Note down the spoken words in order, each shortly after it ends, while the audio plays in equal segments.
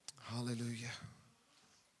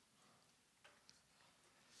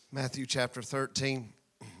Matthew chapter 13.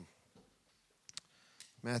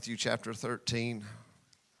 Matthew chapter 13,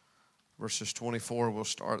 verses 24. We'll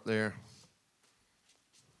start there.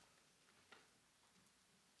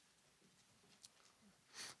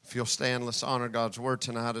 If you'll stand, let's honor God's word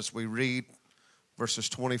tonight as we read verses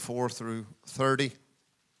 24 through 30.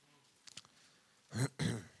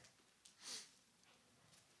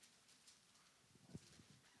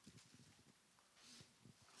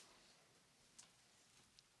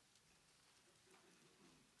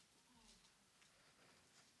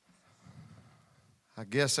 I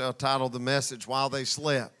guess I'll title the message, While They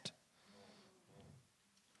Slept.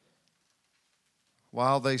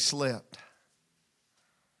 While they slept.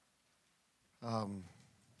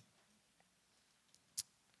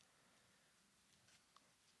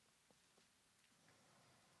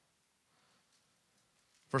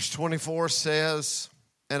 Verse 24 says,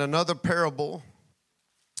 And another parable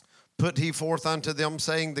put he forth unto them,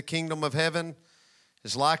 saying, The kingdom of heaven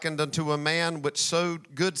is likened unto a man which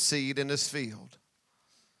sowed good seed in his field.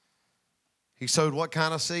 He sowed what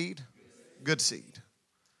kind of seed? Good seed.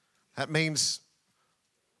 That means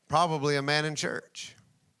probably a man in church.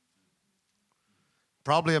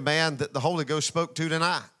 Probably a man that the Holy Ghost spoke to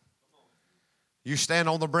tonight. You stand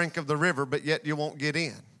on the brink of the river, but yet you won't get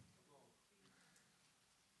in.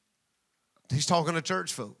 He's talking to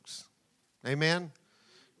church folks. Amen.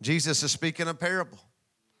 Jesus is speaking a parable.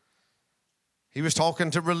 He was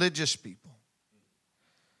talking to religious people.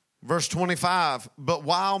 Verse 25, but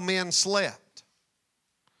while men slept,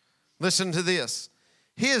 listen to this,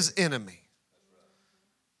 his enemy,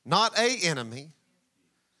 not a enemy,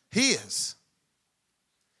 his.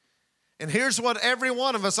 And here's what every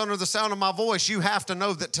one of us under the sound of my voice, you have to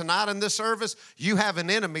know that tonight in this service, you have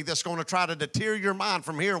an enemy that's going to try to deter your mind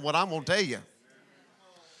from hearing what I'm going to tell you.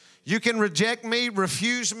 You can reject me,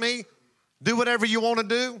 refuse me, do whatever you want to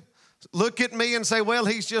do. Look at me and say, well,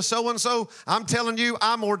 he's just so-and-so. I'm telling you,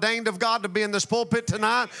 I'm ordained of God to be in this pulpit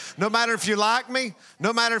tonight. No matter if you like me,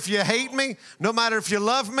 no matter if you hate me, no matter if you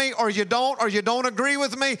love me or you don't agree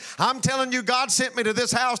with me, I'm telling you, God sent me to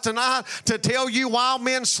this house tonight to tell you while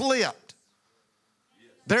men slept.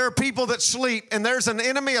 There are people that sleep, and there's an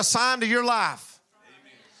enemy assigned to your life.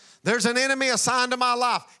 There's an enemy assigned to my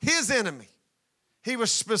life. His enemy. He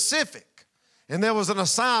was specific, and there was an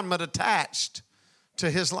assignment attached to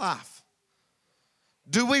his life.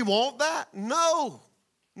 Do we want that? No.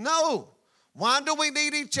 Why do we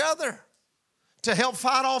need each other? To help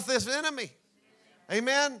fight off this enemy.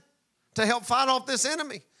 Amen? To help fight off this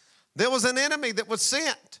enemy. There was an enemy that was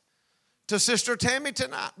sent to Sister Tammy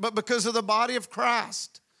tonight, but because of the body of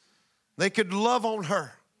Christ, they could love on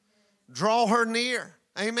her, draw her near.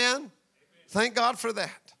 Amen? Thank God for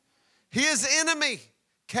that. His enemy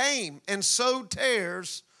came and sowed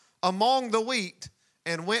tares among the wheat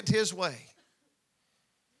and went his way.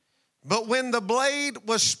 But when the blade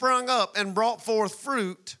was sprung up and brought forth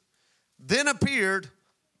fruit, then appeared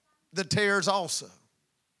the tares also.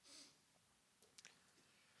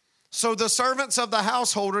 So the servants of the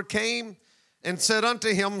householder came and said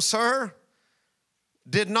unto him, Sir,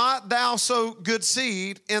 did not thou sow good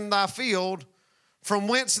seed in thy field? From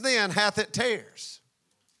whence then hath it tares?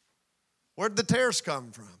 Where did the tares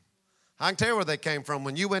come from? I can tell you where they came from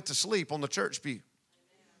when you went to sleep on the church pew.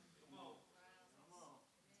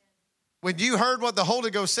 When you heard what the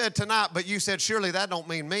Holy Ghost said tonight, but you said, surely that don't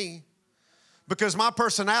mean me, because my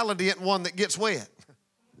personality isn't one that gets wet.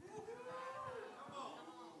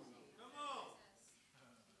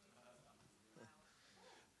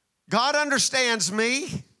 God understands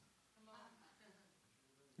me.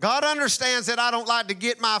 God understands that I don't like to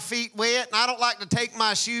get my feet wet, and I don't like to take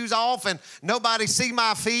my shoes off and nobody see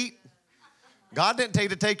my feet. God didn't tell you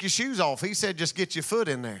to take your shoes off. He said just get your foot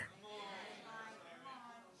in there.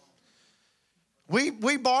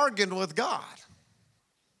 We bargained with God.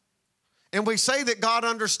 And we say that God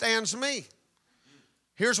understands me.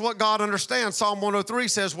 Here's what God understands. Psalm 103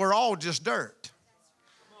 says we're all just dirt.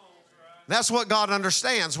 That's what God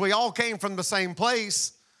understands. We all came from the same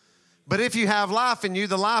place. But if you have life in you,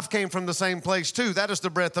 the life came from the same place too. That is the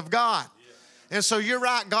breath of God. And so you're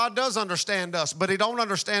right, God does understand us, but he don't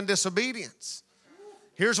understand disobedience.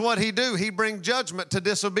 Here's what he do. He bring judgment to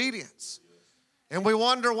disobedience. And we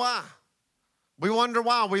wonder why. We wonder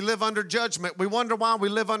why we live under judgment. We wonder why we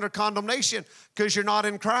live under condemnation, because you're not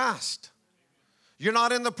in Christ. You're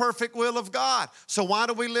not in the perfect will of God. So why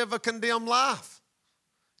do we live a condemned life?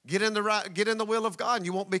 Get in the will of God and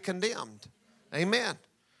you won't be condemned. Amen.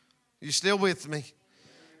 You still with me?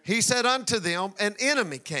 He said unto them, an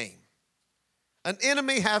enemy came. An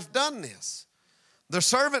enemy hath done this. The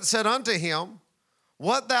servant said unto him,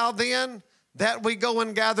 what thou then that we go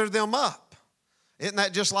and gather them up. Isn't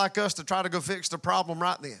that just like us to try to go fix the problem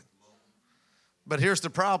right then? But here's the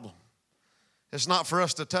problem. It's not for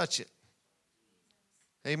us to touch it.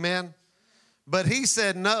 Amen? But he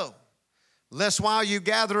said, no, lest while you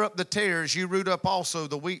gather up the tares, you root up also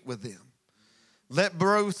the wheat with them. Let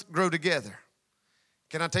both grow together.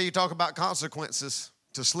 Can I tell you, talk about consequences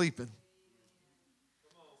to sleeping?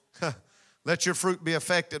 Let your fruit be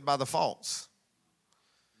affected by the faults.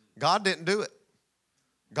 God didn't do it.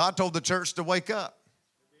 God told the church to wake up.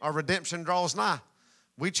 Our redemption draws nigh.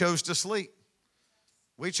 We chose to sleep.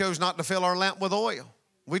 We chose not to fill our lamp with oil.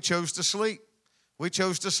 We chose to sleep. We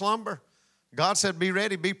chose to slumber. God said, be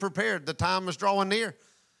ready, be prepared. The time is drawing near.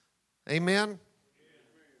 Amen.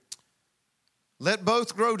 Let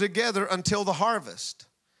both grow together until the harvest.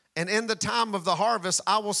 And in the time of the harvest,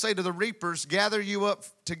 I will say to the reapers, gather you up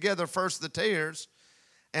together first the tares,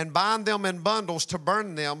 and bind them in bundles to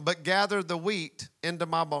burn them, but gather the wheat into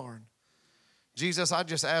my barn. Jesus, I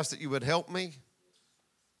just ask that you would help me,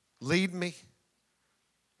 lead me,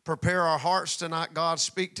 prepare our hearts tonight. God,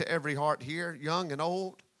 speak to every heart here, young and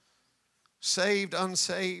old, saved,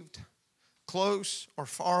 unsaved, close or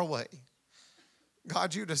far away.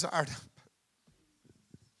 God, you desire to.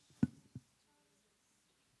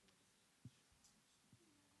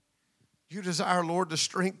 You desire, Lord, to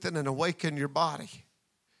strengthen and awaken your body.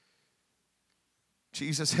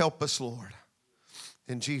 Jesus, help us, Lord.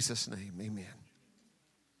 In Jesus' name, amen.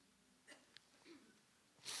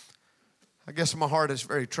 I guess my heart is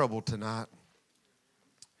very troubled tonight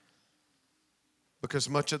because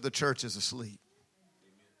much of the church is asleep.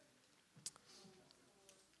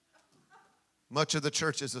 Much of the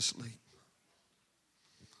church is asleep.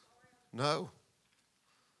 No?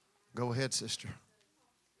 Go ahead, sister.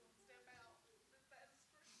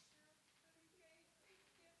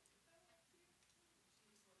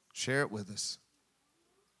 Share it with us.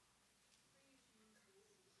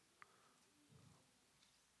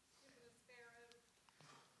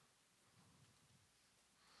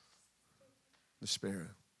 The sparrow.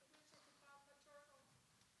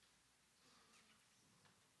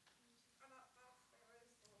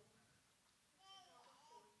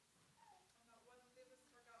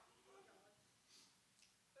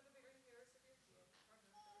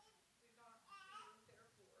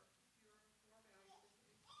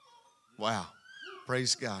 Wow.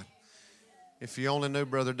 Praise God. If you only knew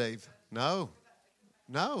Brother Dave. No.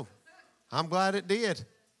 I'm glad it did.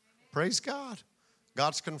 Praise God.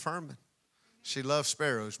 God's confirming. She loves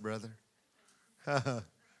sparrows, brother.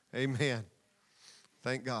 Amen.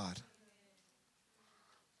 Thank God.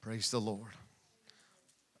 Praise the Lord.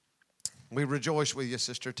 We rejoice with you,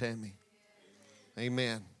 Sister Tammy.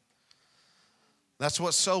 Amen. That's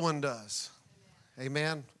what sowing does.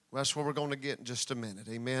 Amen. That's what we're going to get in just a minute.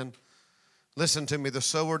 Amen. Listen to me. The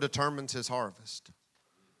sower determines his harvest.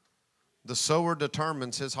 The sower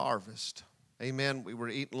determines his harvest. Amen. We were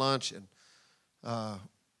eating lunch and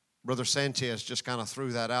Brother Sanchez just kind of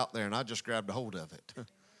threw that out there and I just grabbed a hold of it.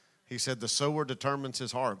 He said the sower determines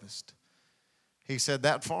his harvest. He said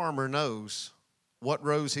that farmer knows what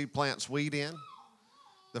rows he plants wheat in.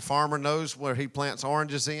 The farmer knows where he plants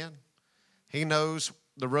oranges in. He knows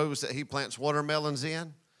the rows that he plants watermelons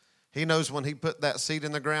in. He knows when he put that seed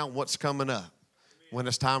in the ground what's coming up when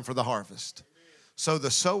it's time for the harvest. So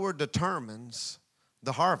the sower determines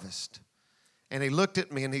the harvest. And he looked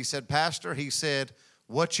at me and he said, Pastor, he said,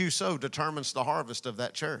 what you sow determines the harvest of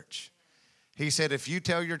that church. He said, if you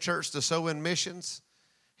tell your church to sow in missions,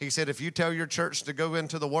 he said, if you tell your church to go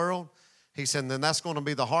into the world, he said, then that's going to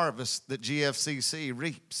be the harvest that GFCC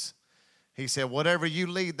reaps. He said, whatever you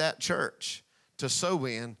lead that church to sow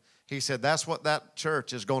in, he said, that's what that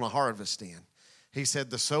church is going to harvest in. He said,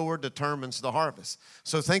 the sower determines the harvest.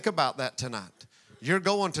 So think about that tonight. You're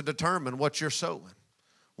going to determine what you're sowing.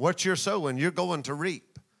 What you're sowing, you're going to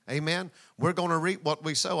reap. Amen? We're going to reap what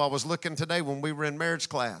we sow. I was looking today when we were in marriage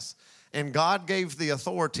class, and God gave the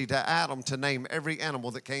authority to Adam to name every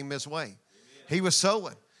animal that came his way. He was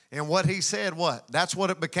sowing. And what he said, what? That's what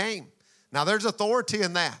it became. Now, there's authority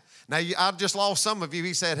in that. Now, I've just lost some of you.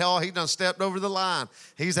 He said, hell, he done stepped over the line.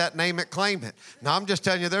 He's that name it, claim it. Now, I'm just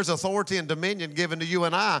telling you, there's authority and dominion given to you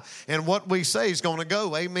and I, and what we say is going to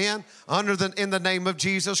go, amen, in the name of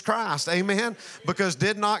Jesus Christ, amen, because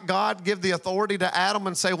did not God give the authority to Adam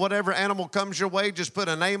and say, whatever animal comes your way, just put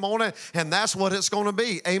a name on it, and that's what it's going to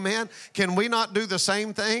be, amen? Can we not do the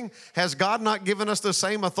same thing? Has God not given us the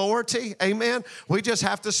same authority, amen? We just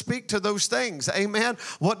have to speak to those things, amen?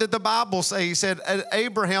 What did the Bible say? He said,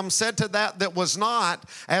 Abraham said to that was not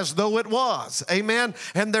as though it was. Amen.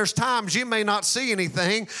 And there's times you may not see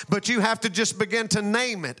anything, but you have to just begin to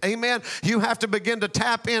name it. Amen. You have to begin to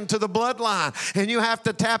tap into the bloodline, and you have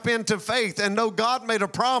to tap into faith and know God made a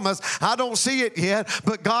promise. I don't see it yet,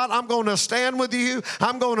 but God, I'm going to stand with you.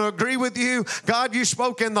 I'm going to agree with you. God, you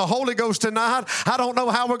spoke in the Holy Ghost tonight. I don't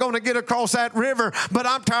know how we're going to get across that river, but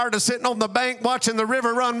I'm tired of sitting on the bank watching the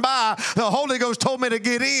river run by. The Holy Ghost told me to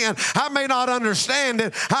get in. I may not understand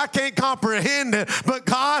it. I can't comprehend it, but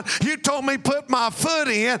God, you told me put my foot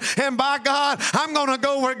in, and by God, I'm going to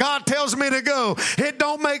go where God tells me to go. It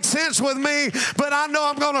don't make sense with me, but I know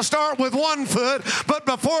I'm going to start with one foot, but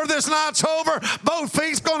before this night's over, both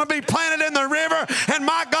feet's going to be planted in the river, and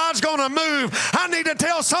my God's going to move. I need to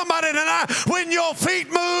tell somebody tonight, when your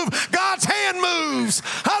feet move, God's hand moves.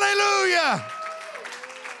 Hallelujah.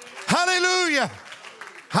 Hallelujah.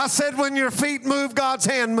 I said when your feet move, God's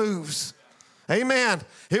hand moves. Amen.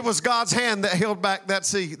 It was God's hand that held back that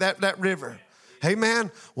sea, that river. Amen.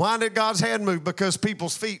 Why did God's hand move? Because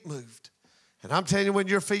people's feet moved. And I'm telling you, when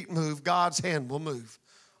your feet move, God's hand will move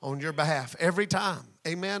on your behalf every time.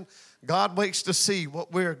 Amen. God waits to see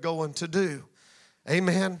what we're going to do.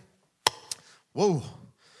 Amen. Whoa.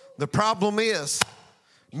 The problem is,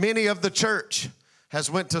 many of the church has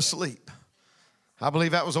went to sleep. I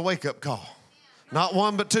believe that was a wake-up call. Not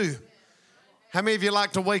one, but two. How many of you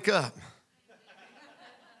like to wake up?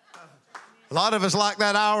 A lot of us like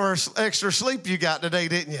that hour extra sleep you got today,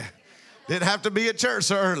 didn't you? Didn't have to be at church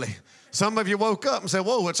so early. Some of you woke up and said,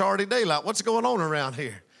 whoa, it's already daylight. What's going on around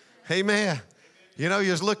here? Amen. You know,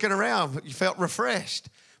 you was looking around, but you felt refreshed.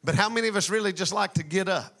 But how many of us really just like to get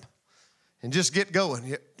up and just get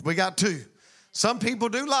going? We got two. Some people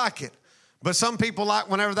do like it, but some people like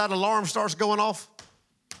whenever that alarm starts going off,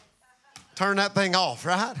 turn that thing off,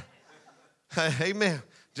 right? Amen.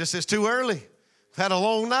 Just it's too early. I've had a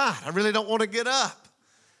long night. I really don't want to get up.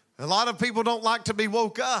 A lot of people don't like to be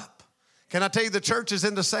woke up. Can I tell you, the church is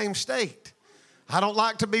in the same state. I don't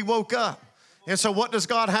like to be woke up. And so what does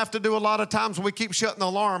God have to do a lot of times when we keep shutting the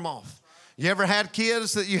alarm off? You ever had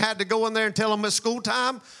kids that you had to go in there and tell them it's school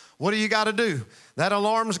time? What do you got to do? That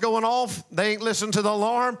alarm's going off. They ain't listened to the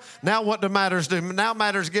alarm. Now what do matters do? Now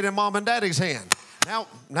matters get in mom and daddy's hand.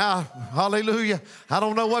 Now, hallelujah. I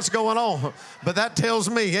don't know what's going on, but that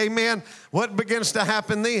tells me, amen, what begins to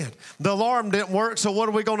happen then. The alarm didn't work, so what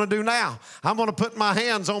are we going to do now? I'm going to put my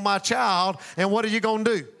hands on my child, and what are you going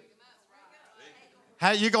to do?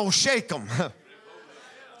 How you going to shake them?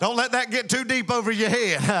 Don't let that get too deep over your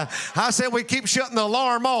head. I said we keep shutting the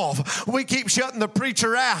alarm off. We keep shutting the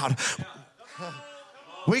preacher out.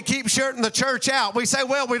 We keep shutting the church out. We say,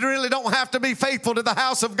 well, we really don't have to be faithful to the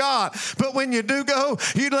house of God. But when you do go,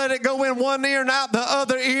 you let it go in one ear and out the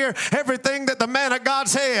other ear, everything that the man of God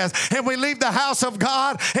says. And we leave the house of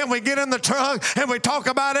God and we get in the truck and we talk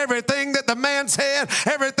about everything that the man said,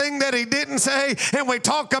 everything that he didn't say, and we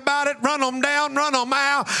talk about it, run them down, run them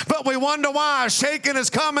out. But we wonder why a shaking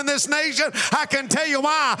has come in this nation. I can tell you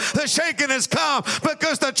why the shaking has come,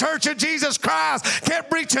 because the church of Jesus Christ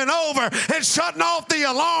kept reaching over and shutting off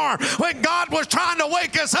the alarm when God was trying to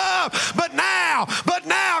wake us up. But now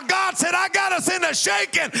God said, I got us in a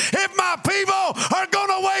shaking if my people are going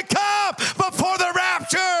to wake up before the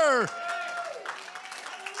rapture.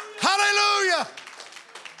 Hallelujah.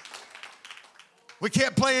 We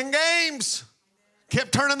kept playing games,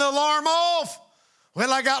 kept turning the alarm off.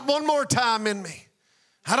 Well, I got one more time in me.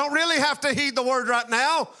 I don't really have to heed the word right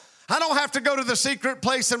now. I don't have to go to the secret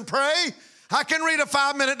place and pray. I can read a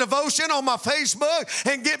 5-minute devotion on my Facebook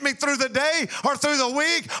and get me through the day or through the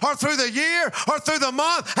week or through the year or through the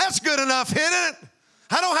month. That's good enough, isn't it?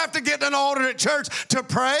 I don't have to get an altar at church to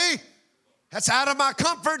pray. That's out of my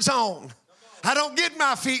comfort zone. I don't get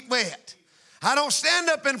my feet wet. I don't stand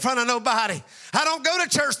up in front of nobody. I don't go to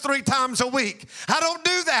church 3 times a week. I don't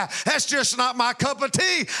do that. That's just not my cup of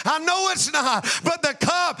tea. I know it's not. But the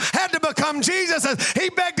cup had to become Jesus'. He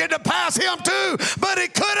begged it to pass him too, but he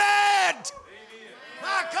couldn't.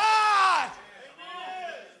 My God.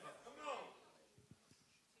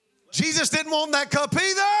 Jesus didn't want that cup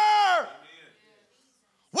either.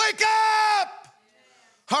 Wake up.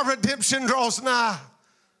 Our redemption draws nigh.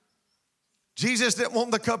 Jesus didn't want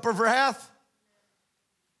the cup of wrath.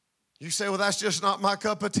 You say, well, that's just not my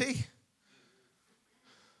cup of tea.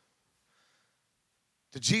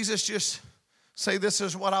 Did Jesus just say, this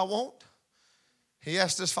is what I want? He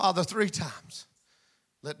asked his Father 3 times,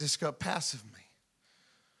 let this cup pass of me.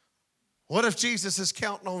 What if Jesus is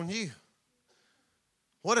counting on you?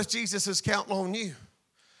 What if Jesus is counting on you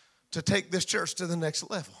to take this church to the next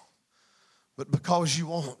level? But because you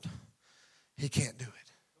won't, he can't do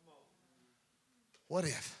it. What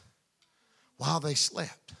if? while they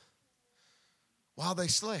slept. While they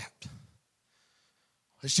slept.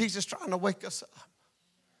 Is Jesus trying to wake us up?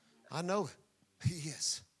 I know he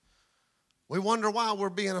is. We wonder why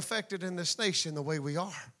we're being affected in this nation the way we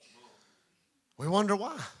are. We wonder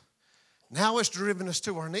why. Now it's driven us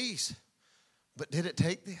to our knees. But did it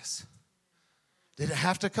take this? Did it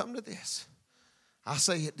have to come to this? I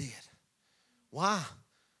say it did. Why?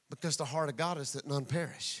 Because the heart of God is that none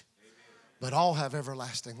perish, but all have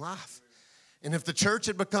everlasting life. And if the church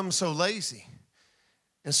had become so lazy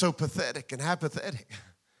and so pathetic and apathetic,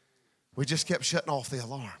 we just kept shutting off the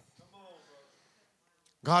alarm.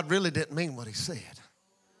 God really didn't mean what he said.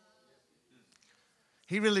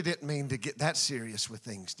 He really didn't mean to get that serious with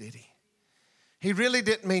things, did he? He really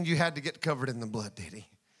didn't mean you had to get covered in the blood, did he?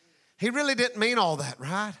 He really didn't mean all that,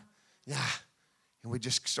 right? Yeah. And we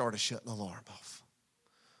just started shutting the alarm off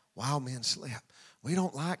while men slept. We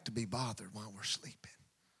don't like to be bothered while we're sleeping.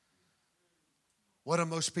 What do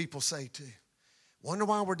most people say too? Wonder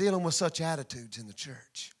why we're dealing with such attitudes in the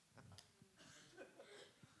church.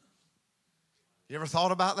 You ever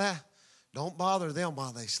thought about that? Don't bother them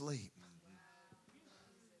while they sleep.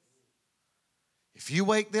 If you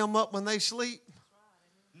wake them up when they sleep,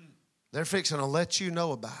 they're fixing to let you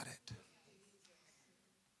know about it.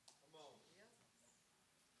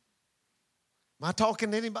 Am I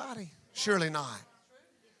talking to anybody? Surely not.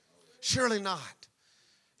 Surely not.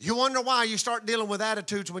 You wonder why you start dealing with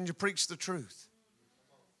attitudes when you preach the truth.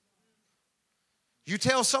 You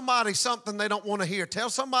tell somebody something they don't want to hear. Tell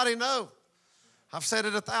somebody no. I've said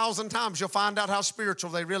it 1,000 times. You'll find out how spiritual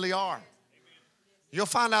they really are. You'll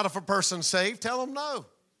find out if a person's saved. Tell them no.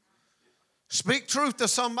 Speak truth to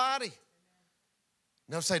somebody. And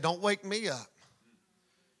they'll say, don't wake me up.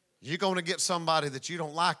 You're going to get somebody that you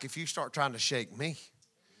don't like if you start trying to shake me.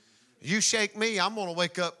 You shake me, I'm going to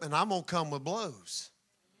wake up and I'm going to come with blows.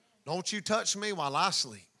 Don't you touch me while I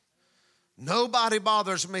sleep. Nobody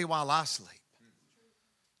bothers me while I sleep.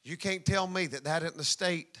 You can't tell me that that isn't the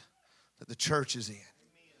state that the church is in.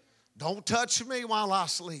 Don't touch me while I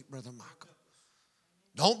sleep, Brother Michael.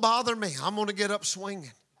 Don't bother me. I'm going to get up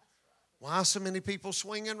swinging. Why are so many people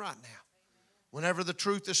swinging right now whenever the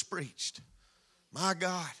truth is preached? My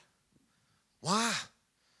God. Why?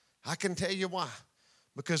 I can tell you why.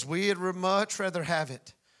 Because we'd much rather have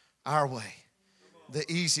it our way,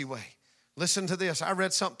 the easy way. Listen to this. I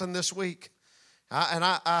read something this week,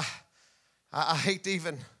 I hate to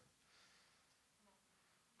even.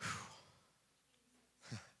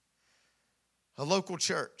 A local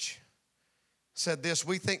church said this: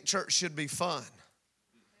 we think church should be fun.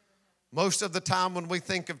 Most of the time when we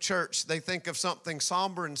think of church, they think of something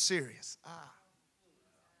somber and serious.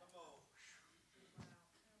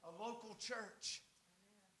 A local church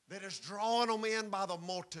that is drawing them in by the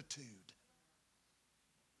multitude.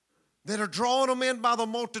 That are drawing them in by the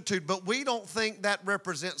multitude, but we don't think that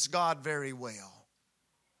represents God very well.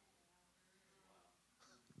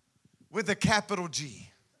 With a capital G.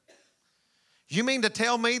 You mean to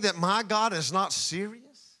tell me that my God is not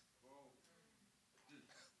serious?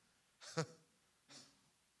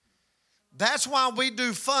 That's why we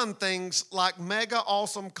do fun things like mega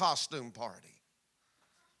awesome costume party.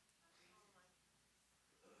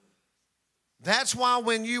 That's why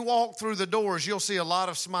when you walk through the doors, you'll see a lot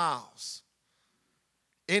of smiles,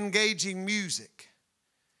 engaging music,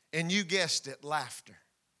 and you guessed it, laughter.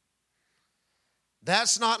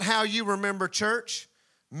 That's not how you remember church.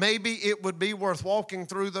 Maybe it would be worth walking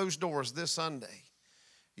through those doors this Sunday.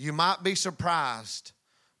 You might be surprised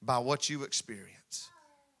by what you experience.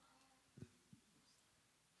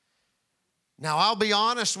 Now, I'll be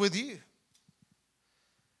honest with you.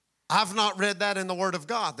 I've not read that in the Word of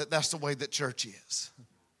God, that that's the way that church is.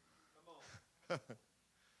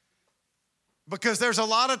 Because there's a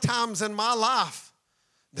lot of times in my life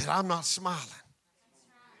that I'm not smiling.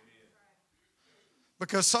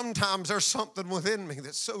 Because sometimes there's something within me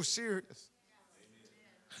that's so serious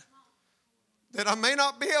that I may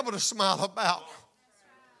not be able to smile about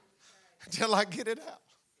until I get it out.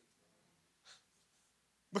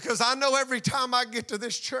 Because I know every time I get to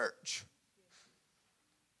this church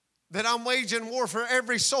that I'm waging war for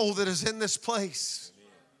every soul that is in this place.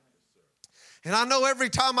 And I know every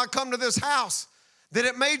time I come to this house that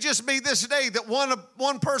it may just be this day that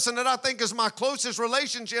one person that I think is my closest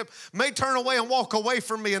relationship may turn away and walk away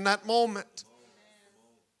from me in that moment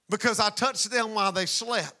because I touched them while they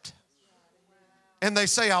slept. And they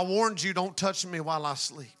say, I warned you, don't touch me while I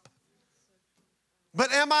sleep.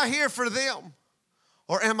 But am I here for them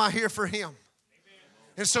or am I here for him?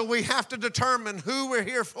 And so we have to determine who we're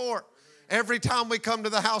here for every time we come to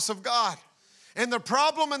the house of God. And the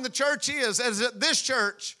problem in the church is that this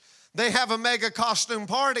church, They have a mega costume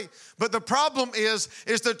party. But the problem is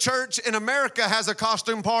the church in America has a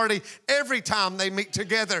costume party every time they meet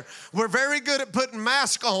together. We're very good at putting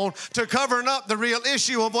masks on to covering up the real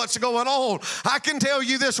issue of what's going on. I can tell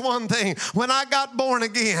you this one thing. When I got born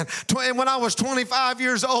again, when I was 25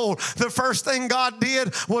 years old, the first thing God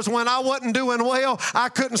did was when I wasn't doing well, I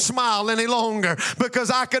couldn't smile any longer because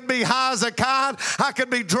I could be high as a kite. I could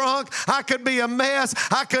be drunk. I could be a mess.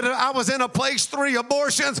 I was in a place, 3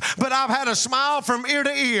 abortions. But I've had a smile from ear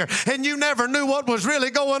to ear, and you never knew what was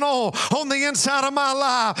really going on the inside of my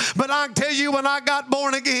life. But I can tell you, when I got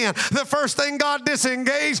born again, the first thing God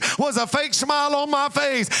disengaged was a fake smile on my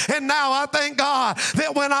face. And now I thank God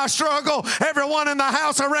that when I struggle, everyone in the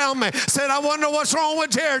house around me said, I wonder what's wrong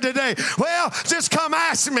with Jared today. Well, just come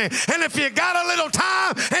ask me. And if you got a little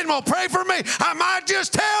time and will pray for me, I might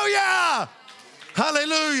just tell you.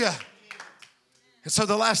 Hallelujah. And so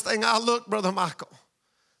the last thing I look, Brother Michael,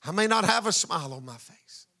 I may not have a smile on my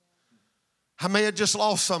face. I may have just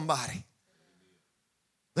lost somebody.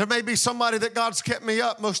 There may be somebody that God's kept me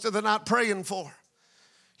up most of the night praying for.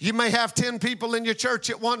 You may have 10 people in your church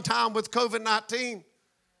at one time with COVID-19.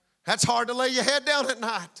 That's hard to lay your head down at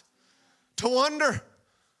night, to wonder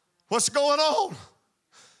what's going on.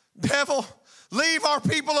 Devil, leave our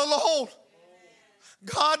people alone.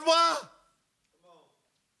 God, why?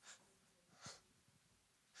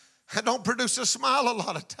 That don't produce a smile a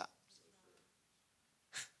lot of times.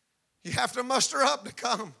 You have to muster up to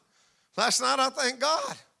come. Last night I thank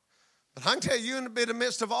God. But I can tell you, in the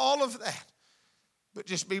midst of all of that, but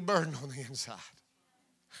just be burdened on the inside.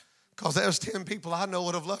 Because there's 10 people I know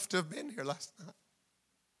would have loved to have been here last night.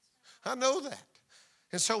 I know that.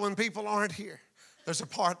 And so when people aren't here, there's a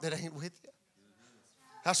part that ain't with you.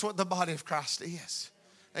 That's what the body of Christ is.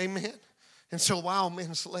 Amen. And so while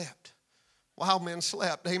men slept,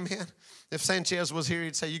 amen. If Sanchez was here,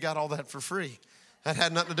 he'd say, you got all that for free. That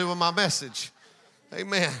had nothing to do with my message.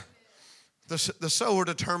 Amen. The sower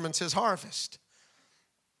determines his harvest.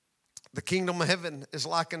 The kingdom of heaven is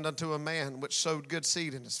likened unto a man which sowed good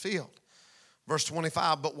seed in his field. Verse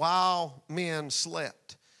 25, but while men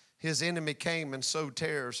slept, his enemy came and sowed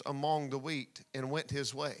tares among the wheat and went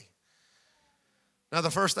his way. Now,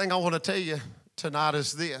 the first thing I want to tell you tonight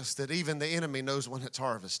is this, that even the enemy knows when it's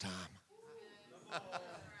harvest time.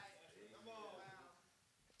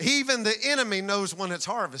 Even the enemy knows when it's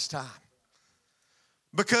harvest time.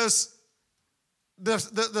 Because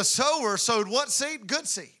the sower sowed what seed? Good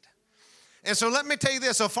seed. And so let me tell you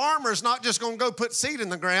this, a farmer is not just going to go put seed in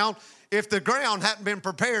the ground if the ground hadn't been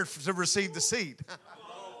prepared to receive the seed.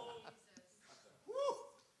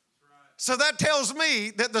 So that tells me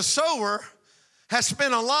that the sower has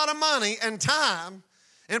spent a lot of money and time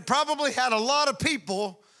and probably had a lot of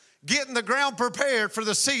people getting the ground prepared for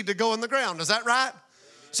the seed to go in the ground. Is that right?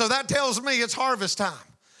 So that tells me it's harvest time.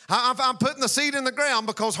 I'm putting the seed in the ground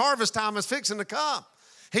because harvest time is fixing to come.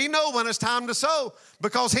 He knows when it's time to sow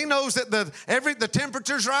because he knows that the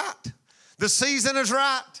temperature's right, the season is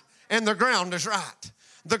right, and the ground is right.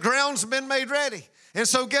 The ground's been made ready. And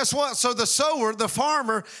so guess what? So the sower, the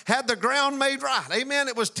farmer, had the ground made right. Amen.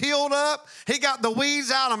 It was tilled up. He got the weeds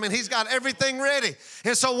out. He's got everything ready.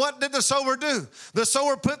 And so what did the sower do? The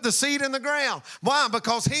sower put the seed in the ground. Why?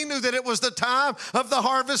 Because he knew that it was the time of the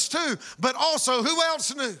harvest too. But also, who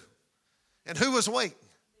else knew? And who was waiting?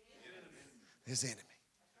 His enemy.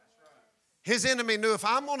 His enemy knew if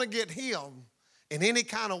I'm going to get him in any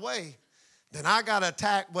kind of way, then I got to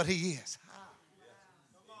attack what he is.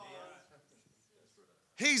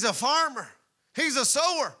 He's a farmer. He's a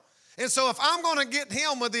sower. And so if I'm going to get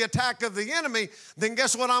him with the attack of the enemy, then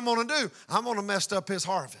guess what I'm going to do? I'm going to mess up his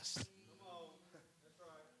harvest.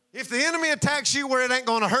 If the enemy attacks you where it ain't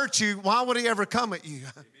going to hurt you, why would he ever come at you?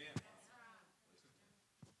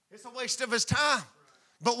 It's a waste of his time.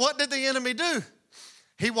 But what did the enemy do?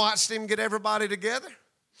 He watched him get everybody together.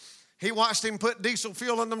 He watched him put diesel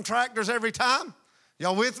fuel in them tractors every time.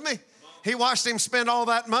 Y'all with me? He watched him spend all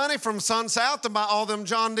that money from Sun South to buy all them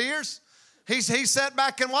John Deeres. He sat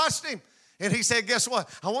back and watched him. And he said, guess what?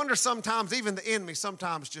 I wonder sometimes even the enemy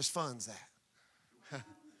sometimes just funds that.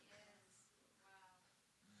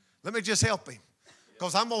 Let me just help him.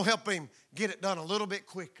 Because I'm going to help him get it done a little bit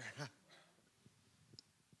quicker.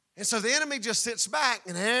 And so the enemy just sits back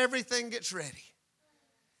and everything gets ready.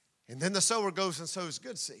 And then the sower goes and sows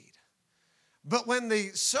good seed. But when the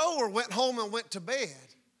sower went home and went to bed,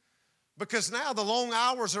 because now the long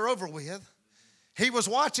hours are over with, he was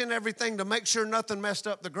watching everything to make sure nothing messed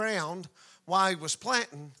up the ground while he was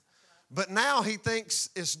planting. But now he thinks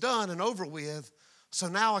it's done and over with, so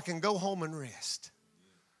now I can go home and rest.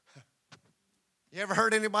 You ever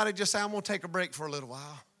heard anybody just say, I'm going to take a break for a little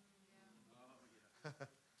while?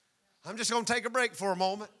 I'm just going to take a break for a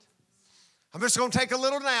moment. I'm just going to take a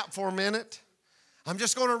little nap for a minute. I'm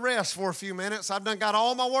just going to rest for a few minutes. I've done got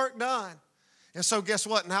all my work done. And so guess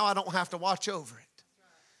what? Now I don't have to watch over it.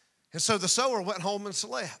 And so the sower went home and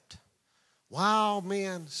slept. While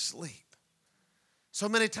men sleep. So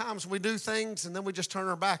many times we do things and then we just turn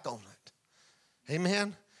our back on it.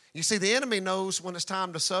 Amen. You see, the enemy knows when it's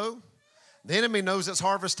time to sow. The enemy knows it's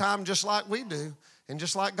harvest time just like we do and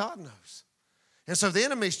just like God knows. And so the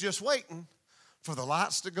enemy's just waiting for the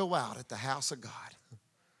lights to go out at the house of God.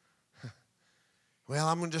 Well,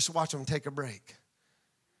 I'm going to just watch him take a break.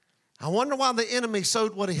 I wonder why the enemy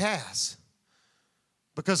sowed what he has.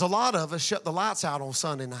 Because a lot of us shut the lights out on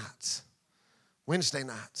Sunday nights, Wednesday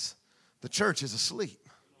nights. The church is asleep.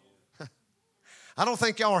 I don't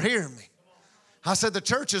think y'all are hearing me. I said the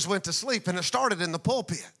churches went to sleep, and it started in the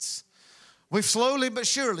pulpits. We've slowly but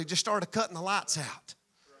surely just started cutting the lights out.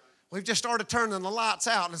 We've just started turning the lights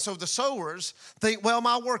out. And so the sowers think, well,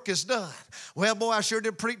 my work is done. Well, boy, I sure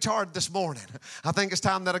did preach hard this morning. I think it's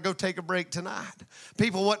time that I go take a break tonight.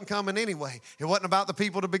 People wasn't coming anyway. It wasn't about the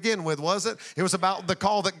people to begin with, was it? It was about the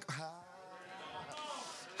call that...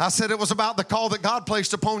 I said it was about the call that God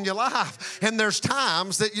placed upon your life. And there's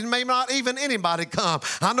times that you may not even anybody come.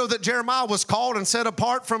 I know that Jeremiah was called and set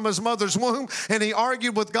apart from his mother's womb, and he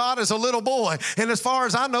argued with God as a little boy. And as far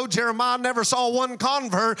as I know, Jeremiah never saw one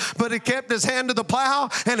convert, but he kept his hand to the plow,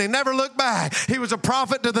 and he never looked back. He was a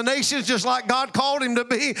prophet to the nations just like God called him to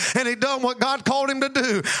be, and he done what God called him to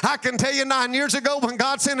do. I can tell you 9 years ago when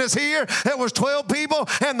God sent us here, it was 12 people,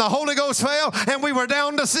 and the Holy Ghost fell, and we were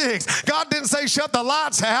down to 6. God didn't say shut the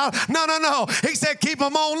lights out. No. He said keep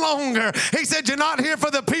them on longer. He said you're not here for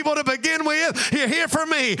the people to begin with. You're here for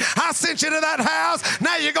me. I sent you to that house.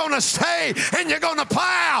 Now you're going to stay and you're going to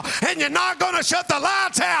plow and you're not going to shut the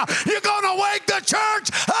lights out. You're going to wake the church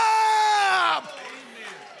up.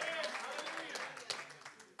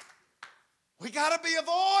 We got to be a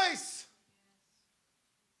voice.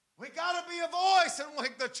 We got to be a voice and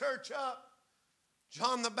wake the church up.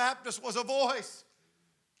 John the Baptist was a voice.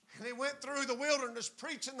 And he went through the wilderness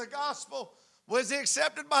preaching the gospel. Was he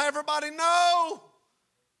accepted by everybody? No.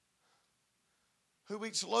 Who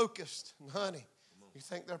eats locusts and honey? You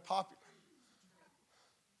think they're popular?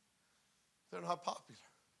 They're not popular.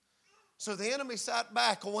 So the enemy sat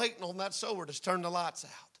back waiting on that sower to turn the lights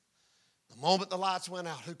out. The moment the lights went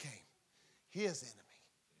out, who came? His enemy.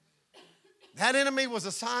 That enemy was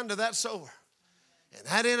assigned to that sower. And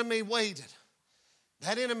that enemy waited.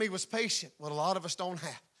 That enemy was patient, what a lot of us don't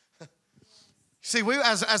have. See, we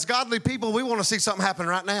as godly people, we want to see something happen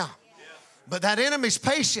right now. Yeah. But that enemy's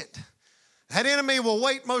patient. That enemy will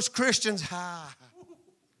wait most Christians. I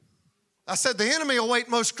said the enemy will wait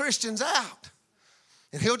most Christians out.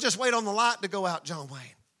 And he'll just wait on the light to go out, John Wayne.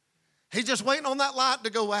 He's just waiting on that light to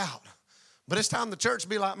go out. But it's time the church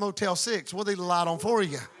be like Motel 6. We'll leave the light on for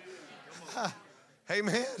you.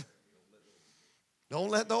 Amen. Don't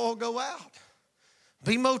let the oil go out.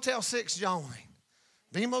 Be Motel 6, John Wayne.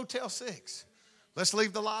 Be Motel 6. Let's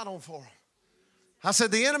leave the light on for them. I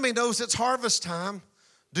said, the enemy knows it's harvest time.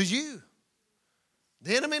 Do you?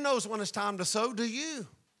 The enemy knows when it's time to sow. Do you?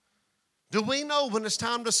 Do we know when it's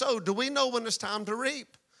time to sow? Do we know when it's time to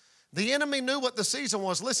reap? The enemy knew what the season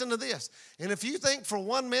was. Listen to this. And if you think for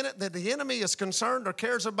 1 minute that the enemy is concerned or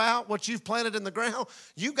cares about what you've planted in the ground,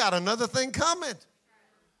 you got another thing coming.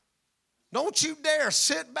 Don't you dare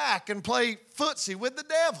sit back and play footsie with the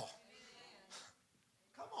devil.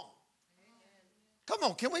 Come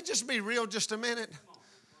on, can we just be real just a minute?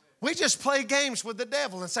 We just play games with the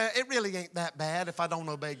devil and say, it really ain't that bad if I don't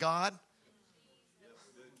obey God.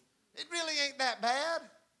 It really ain't that bad.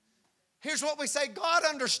 Here's what we say, God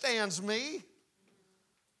understands me.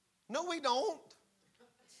 No, we don't.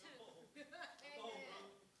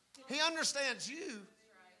 He understands you.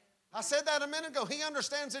 I said that a minute ago. He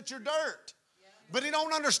understands that you're dirt. But he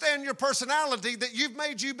don't understand your personality that you've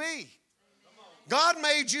made you be. God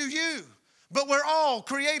made you you. But we're all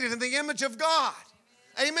created in the image of God.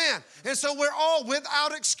 Amen. And so we're all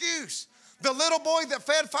without excuse. The little boy that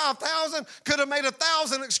fed 5,000 could have made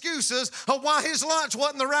 1,000 excuses of why his lunch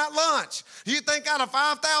wasn't the right lunch. You think out of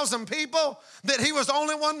 5,000 people that he was the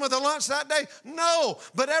only one with a lunch that day? No,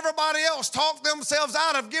 but everybody else talked themselves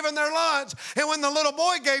out of giving their lunch. And when the little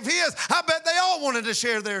boy gave his, I bet they all wanted to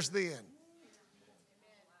share theirs then.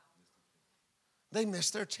 They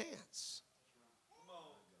missed their chance.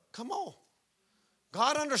 Come on.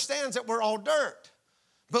 God understands that we're all dirt.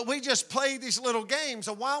 But we just play these little games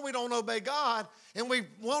of why we don't obey God, and we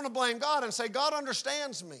want to blame God and say, God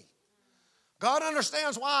understands me. God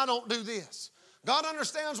understands why I don't do this. God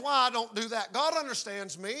understands why I don't do that. God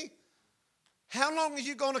understands me. How long are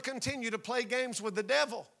you going to continue to play games with the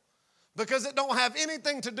devil? Because it don't have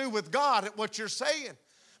anything to do with God at what you're saying.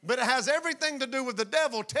 But it has everything to do with the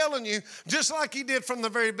devil telling you, just like he did from the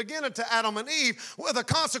very beginning to Adam and Eve, well, the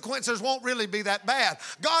consequences won't really be that bad.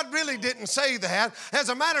 God really didn't say that. As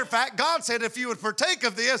a matter of fact, God said if you would partake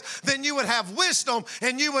of this, then you would have wisdom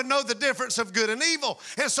and you would know the difference of good and evil.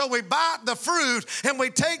 And so we bite the fruit and we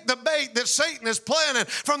take the bait that Satan is planting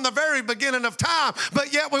from the very beginning of time,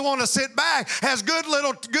 but yet we want to sit back as good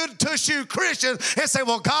tissue Christians and say,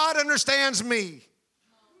 well, God understands me.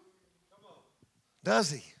 Does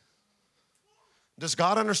he? Does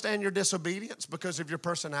God understand your disobedience because of your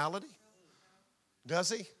personality?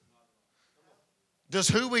 Does he? Does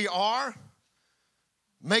who we are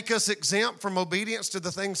make us exempt from obedience to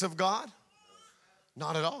the things of God?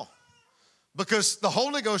 Not at all. Because the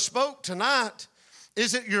Holy Ghost spoke tonight,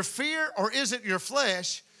 is it your fear or is it your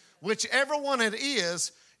flesh? Whichever one it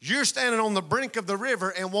is, you're standing on the brink of the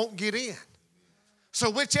river and won't get in.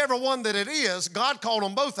 So whichever one that it is, God called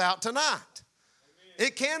them both out tonight.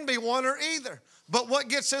 It can be one or either. But what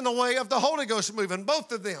gets in the way of the Holy Ghost moving?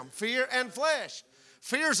 Both of them, fear and flesh.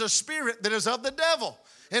 Fear is a spirit that is of the devil.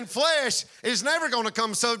 And flesh is never going to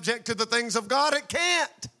come subject to the things of God. It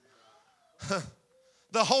can't.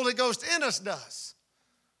 The Holy Ghost in us does.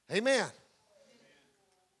 Amen.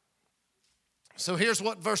 So here's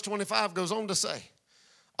what verse 25 goes on to say.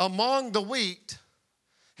 Among the wheat,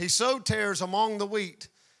 he sowed tares among the wheat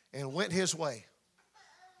and went his way.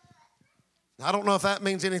 I don't know if that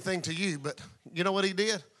means anything to you, but you know what he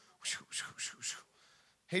did?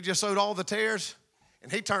 He just sowed all the tares,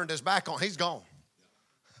 and he turned his back on. He's gone.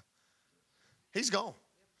 He's gone.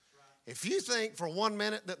 If you think for 1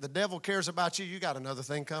 minute that the devil cares about you, you got another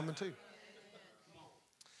thing coming too.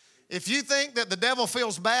 If you think that the devil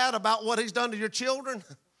feels bad about what he's done to your children,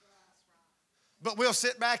 but we'll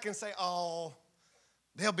sit back and say, oh,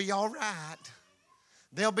 they'll be all right.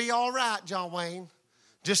 They'll be all right, John Wayne.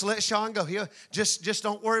 Just let Sean go. Just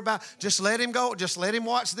don't worry about it. Just let him go. Just let him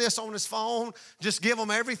watch this on his phone. Just give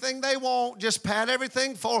them everything they want. Just pat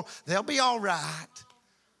everything for them. They'll be all right.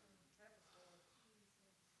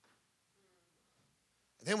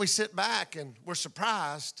 Then we sit back and we're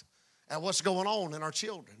surprised at what's going on in our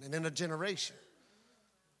children and in a generation.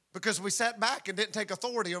 Because we sat back and didn't take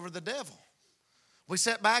authority over the devil. We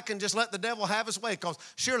sat back and just let the devil have his way, because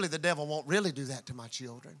surely the devil won't really do that to my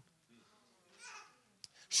children.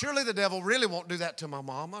 Surely the devil really won't do that to my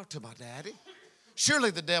mama, to my daddy.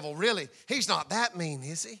 Surely the devil really, he's not that mean,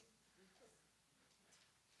 is he?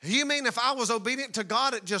 You mean if I was obedient to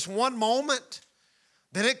God at just one moment,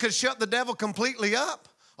 then it could shut the devil completely up?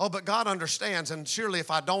 Oh, but God understands, and surely if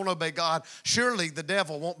I don't obey God, surely the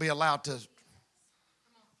devil won't be allowed to.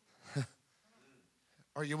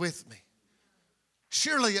 Are you with me?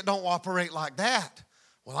 Surely it don't operate like that.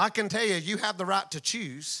 Well, I can tell you, you have the right to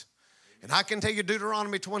choose. And I can tell you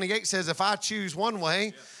Deuteronomy 28 says if I choose one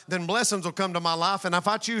way, then blessings will come to my life. And if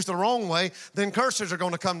I choose the wrong way, then curses are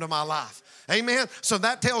going to come to my life. Amen. So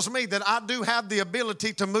that tells me that I do have the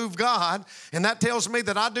ability to move God. And that tells me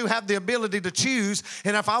that I do have the ability to choose.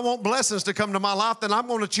 And if I want blessings to come to my life, then I'm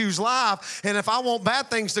going to choose life. And if I want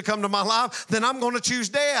bad things to come to my life, then I'm going to choose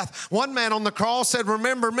death. One man on the cross said,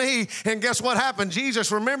 remember me. And guess what happened?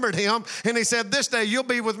 Jesus remembered him. And he said, this day you'll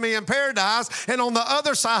be with me in paradise. And on the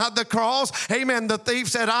other side of the cross, amen, the thief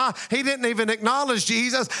said, he didn't even acknowledge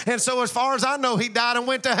Jesus. And so as far as I know, he died and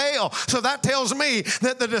went to hell. So that tells me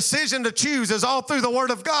that the decision to choose is all through the Word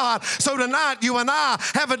of God. So tonight, you and I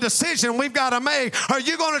have a decision we've got to make. Are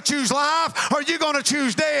you going to choose life or are you going to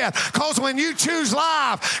choose death? Because when you choose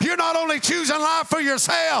life, you're not only choosing life for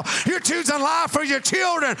yourself, you're choosing life for your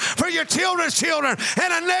children, for your children's children,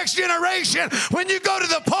 and the next generation. When you go to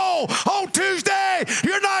the poll on Tuesday,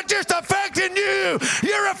 you're not just affecting you,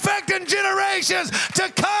 you're affecting generations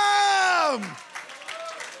to come.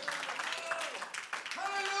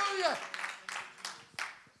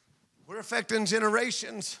 We're affecting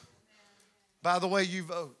generations by the way you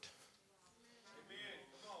vote.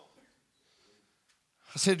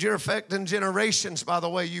 I said, you're affecting generations by the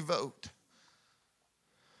way you vote.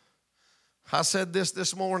 I said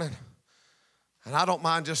this morning, and I don't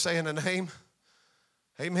mind just saying the name.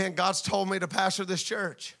 Amen. God's told me to pastor this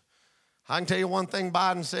church. I can tell you one thing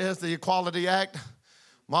Biden says, the Equality Act.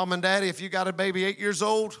 Mom and Daddy, if you got a baby 8 years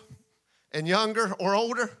old and younger or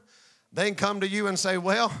older, they can come to you and say,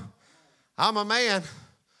 well, I'm a man,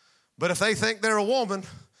 but if they think they're a woman,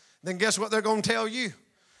 then guess what they're going to tell you?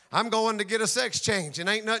 I'm going to get a sex change, and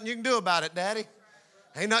ain't nothing you can do about it, Daddy.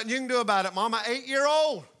 Ain't nothing you can do about it, Mama.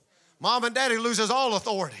 8-year-old. Mom and Daddy loses all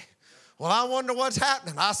authority. Well, I wonder what's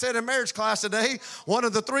happening. I said in marriage class today, one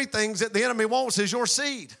of the three things that the enemy wants is your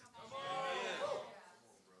seed.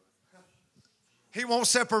 He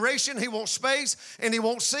wants separation, he wants space, and he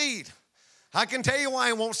wants seed. I can tell you why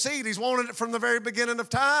he wants seed. He's wanted it from the very beginning of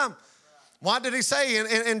time. Why did he say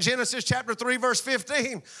in Genesis chapter 3, verse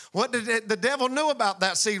 15, what did the devil knew about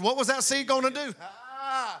that seed? What was that seed going to do?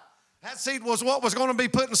 That seed was what was going to be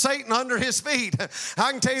putting Satan under his feet.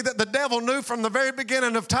 I can tell you that the devil knew from the very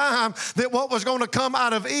beginning of time that what was going to come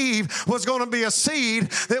out of Eve was going to be a seed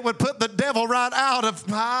that would put the devil right out of,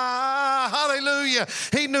 hallelujah.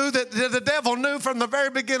 He knew that the devil knew from the very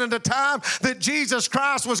beginning of time that Jesus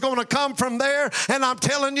Christ was going to come from there. And I'm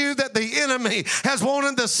telling you that the enemy has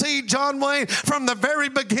wanted the seed, John Wayne, from the very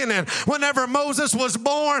beginning. Whenever Moses was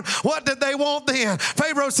born, what did they want then?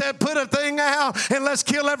 Pharaoh said, put a thing out and let's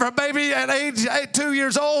kill every baby at age 2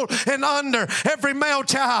 years old and under, every male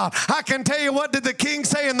child. I can tell you, what did the king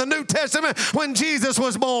say in the New Testament when Jesus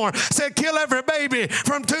was born? Said, kill every baby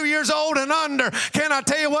from 2 years old and under. Can I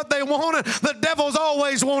tell you what they wanted? The devil's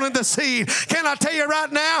always wanted the seed. Can I tell you right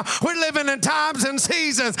now, we're living in times and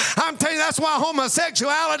seasons. I'm telling you, that's why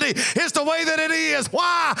homosexuality is the way that it is.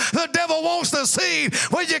 Why? The devil wants the seed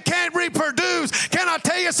when you can't reproduce. Can I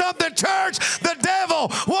tell you something, church? The devil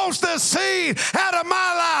wants the seed out of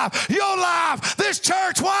my life, your life, this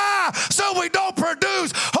church. Why? So we don't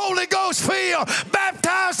produce Holy Ghost filled,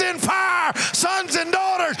 baptized in fire, sons and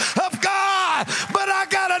daughters of God. But I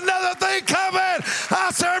got another thing coming.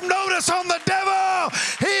 I serve notice on the devil.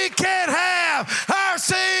 He can't have our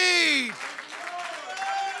seed.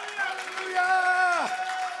 Hallelujah.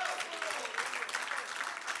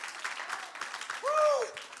 Woo.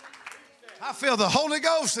 I feel the Holy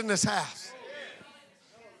Ghost in this house.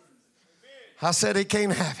 I said he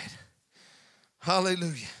can't have it.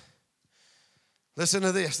 Hallelujah. Listen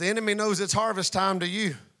to this. The enemy knows it's harvest time to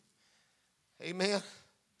you. Amen.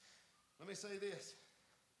 Let me say this.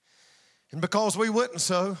 And because we wouldn't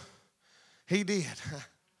sow, he did.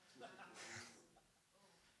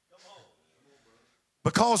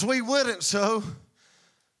 Because we wouldn't sow,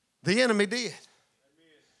 the enemy did.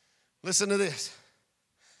 Listen to this.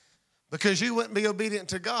 Because you wouldn't be obedient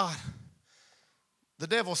to God, the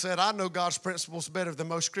devil said, I know God's principles better than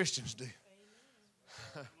most Christians do.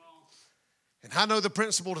 And I know the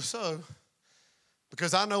principle to sow,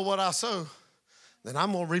 because I know what I sow, then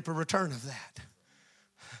I'm going to reap a return of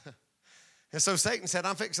that. And so Satan said,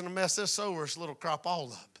 I'm fixing to mess this sower's little crop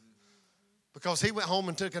all up, because he went home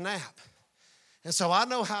and took a nap. And so I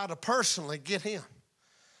know how to personally get him.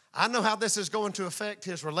 I know how this is going to affect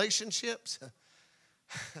his relationships.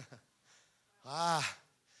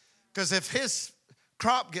 Because if his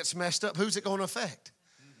crop gets messed up, who's it going to affect?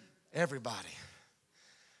 Everybody.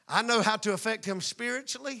 I know how to affect him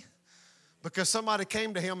spiritually, because somebody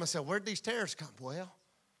came to him and said, where'd these tares come? Well,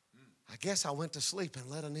 I guess I went to sleep and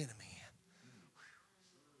let an enemy in.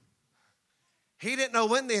 He didn't know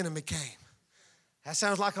when the enemy came. That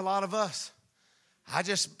sounds like a lot of us. I'm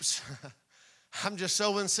just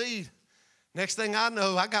sowing seed. Next thing I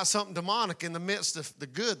know, I got something demonic in the midst of the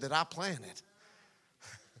good that I planted.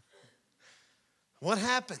 What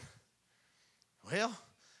happened? Well,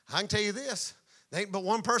 I can tell you this. There ain't but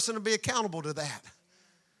one person to be accountable to that.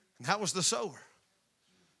 And that was the sower.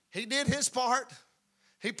 He did his part.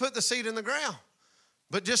 He put the seed in the ground.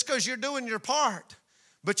 But just because you're doing your part,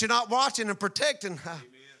 but you're not watching and protecting,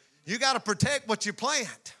 you got to protect what you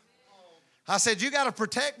plant. I said, you got to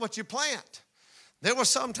protect what you plant. There was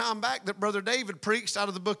some time back that Brother David preached out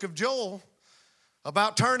of the book of Joel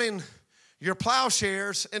about turning your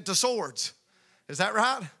plowshares into swords. Is that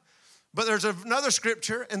right? But there's another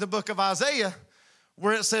scripture in the book of Isaiah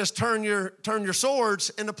where it says turn your swords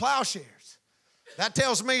into plowshares. That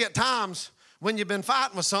tells me at times when you've been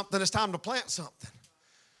fighting with something, it's time to plant something.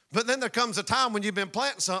 But then there comes a time when you've been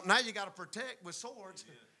planting something, now you got to protect with swords.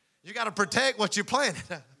 You got to protect what you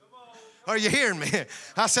planted. Are you hearing me?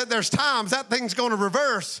 I said there's times that thing's going to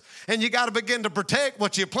reverse and you got to begin to protect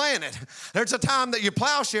what you planted. There's a time that your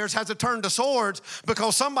plowshares has to turn to swords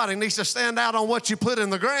because somebody needs to stand out on what you put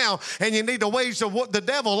in the ground and you need to wage the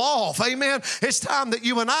devil off. Amen. It's time that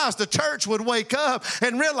you and I as the church would wake up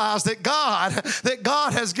and realize that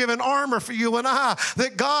God has given armor for you and I,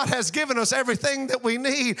 that God has given us everything that we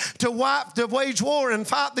need to wage war and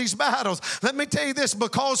fight these battles. Let me tell you this,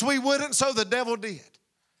 because we wouldn't, so the devil did.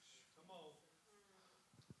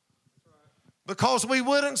 Because we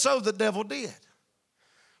wouldn't, so the devil did.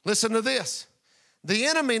 Listen to this. The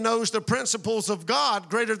enemy knows the principles of God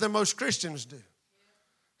greater than most Christians do.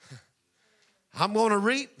 I'm going to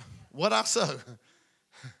reap what I sow.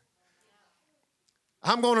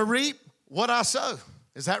 I'm going to reap what I sow.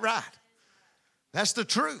 Is that right? That's the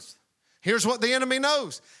truth. Here's what the enemy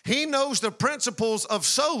knows. He knows the principles of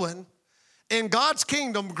sowing in God's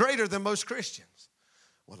kingdom greater than most Christians.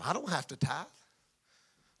 Well, I don't have to tithe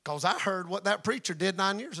because I heard what that preacher did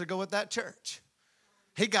 9 years ago at that church.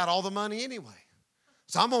 He got all the money anyway.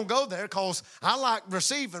 So I'm going to go there because I like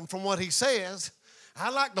receiving from what he says. I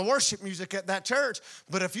like the worship music at that church.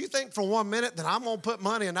 But if you think for 1 minute that I'm going to put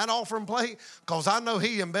money in that offering plate because I know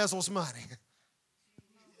he embezzles money.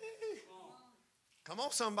 Come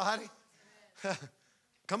on, somebody.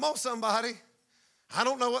 Come on, somebody. I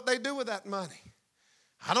don't know what they do with that money.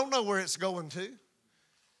 I don't know where it's going to.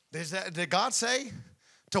 Did God say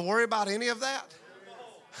to worry about any of that?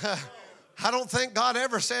 I don't think God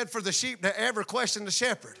ever said for the sheep to ever question the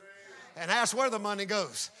shepherd and ask where the money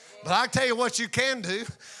goes. But I tell you what you can do.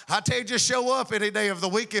 I tell you, just show up any day of the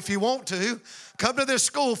week if you want to. Come to this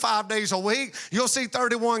school 5 days a week. You'll see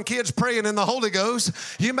 31 kids praying in the Holy Ghost.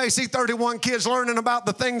 You may see 31 kids learning about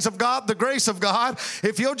the things of God, the grace of God.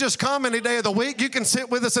 If you'll just come any day of the week, you can sit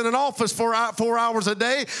with us in an office for 4 hours a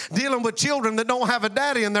day dealing with children that don't have a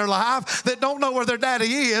daddy in their life, that don't know where their daddy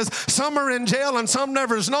is. Some are in jail and some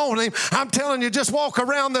never's known him. I'm telling you, just walk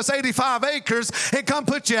around this 85 acres and come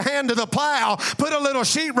put your hand to the plow, put a little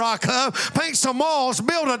sheetrock up, paint some walls,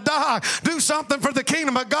 build a dock, do something for the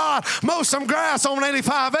kingdom of God, mow some grass on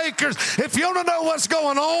 85 acres. If you don't know what's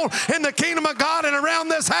going on in the kingdom of God and around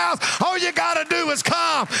this house, all you got to do is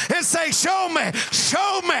come and say, show me,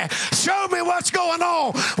 show me, show me what's going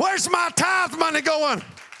on. Where's my tithe money going?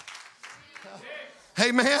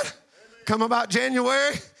 Amen. Come about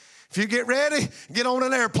January. If you get ready, get on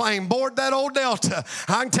an airplane, board that old Delta.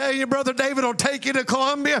 I can tell you, Brother David will take you to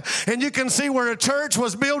Columbia, and you can see where a church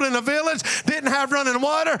was built in a village, didn't have running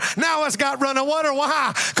water. Now it's got running water.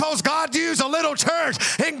 Why? Because God used a little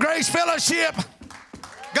church in Grace Fellowship.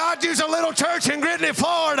 God used a little church in Gridley,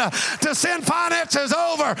 Florida to send finances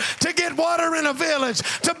over to get water in a village,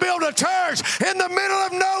 to build a church in the middle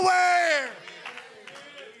of nowhere.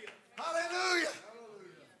 Hallelujah.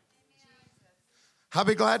 I'll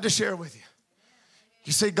be glad to share with you.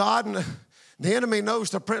 You see, God and the enemy knows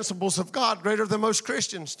the principles of God greater than most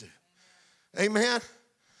Christians do. Amen?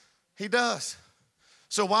 He does.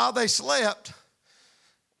 So while they slept,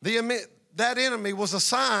 that enemy was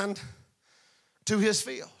assigned to his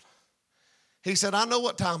field. He said, I know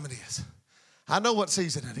what time it is. I know what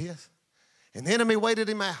season it is. And the enemy waited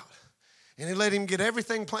him out. And he let him get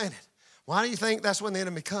everything planted. Why do you think that's when the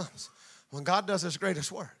enemy comes? When God does his greatest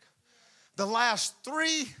work. The last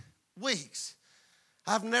 3 weeks,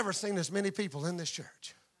 I've never seen as many people in this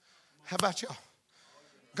church. How about y'all?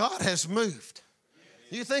 God has moved.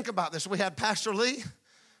 You think about this. We had Pastor Lee,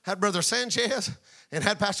 had Brother Sanchez, and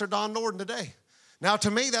had Pastor Don Norden today. Now, to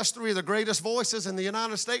me, that's 3 of the greatest voices in the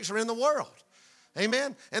United States or in the world.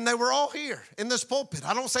 Amen? And they were all here in this pulpit.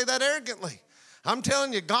 I don't say that arrogantly. I'm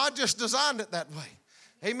telling you, God just designed it that way.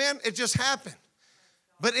 Amen? It just happened.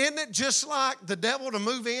 But isn't it just like the devil to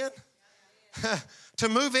move in? To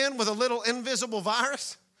move in with a little invisible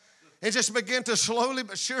virus and just begin to slowly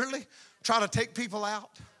but surely try to take people out.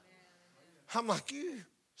 I'm like, you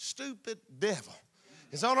stupid devil.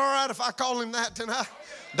 Is that all right if I call him that tonight?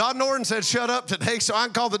 Don Norton said shut up today, so I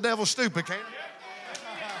can call the devil stupid, can't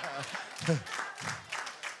I?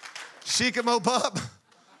 Shake him up.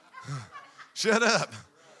 Shut up.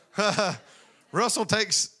 Russell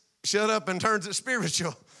takes shut up and turns it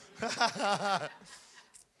spiritual.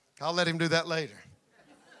 I'll let him do that later.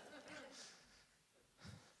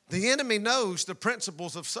 The enemy knows the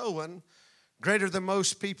principles of sowing greater than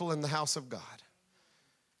most people in the house of God.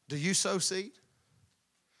 Do you sow seed?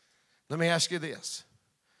 Let me ask you this.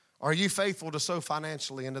 Are you faithful to sow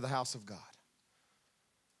financially into the house of God?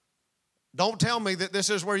 Don't tell me that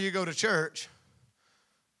this is where you go to church,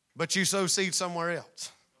 but you sow seed somewhere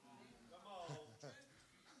else.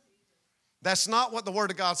 That's not what the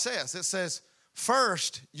Word of God says. It says,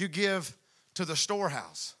 first, you give to the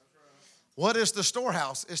storehouse. What is the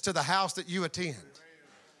storehouse? It's to the house that you attend.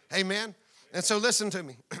 Amen? And so listen to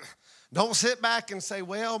me. Don't sit back and say,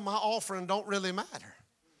 well, my offering don't really matter.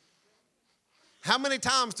 How many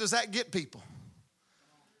times does that get people?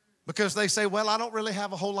 Because they say, well, I don't really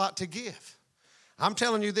have a whole lot to give. I'm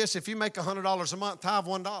telling you this, if you make $100 a month, tithe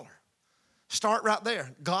 $1. Start right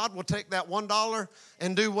there. God will take that $1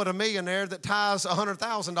 and do what a millionaire that tithes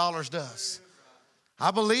 $100,000 does. I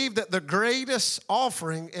believe that the greatest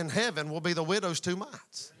offering in heaven will be the widow's 2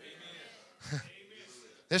 mites.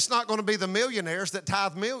 It's not going to be the millionaires that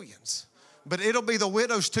tithe millions, but it'll be the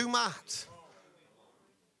widow's 2 mites.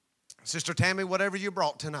 Sister Tammy, whatever you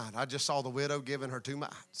brought tonight, I just saw the widow giving her 2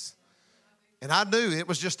 mites. And I knew it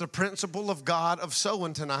was just the principle of God of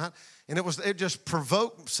sowing tonight. And it just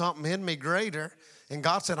provoked something in me greater. And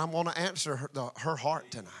God said, I'm going to answer her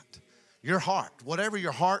heart tonight. Your heart. Whatever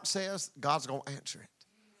your heart says, God's going to answer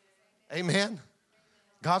it. Amen.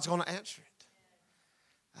 God's going to answer it.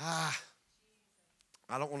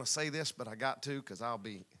 I don't want to say this, but I got to because I'll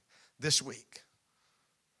be this week.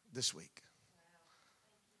 This week.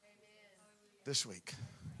 This week.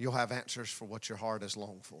 You'll have answers for what your heart has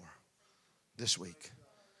longed for. This week.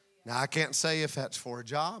 Now, I can't say if that's for a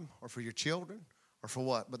job or for your children or for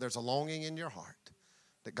what, but there's a longing in your heart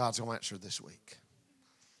that God's going to answer this week.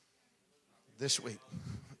 This week.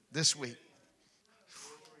 This week.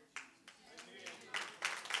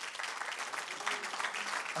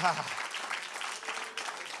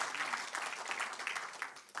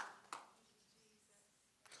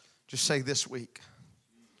 Just say this week.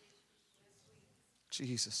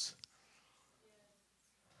 Jesus.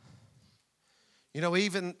 You know,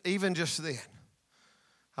 even just then,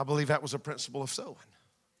 I believe that was a principle of sowing.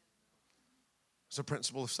 It's a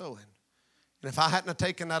principle of sowing. And if I hadn't have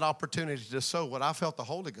taken that opportunity to sow what I felt the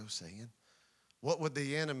Holy Ghost saying, what would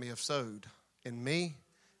the enemy have sowed in me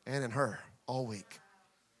and in her all week?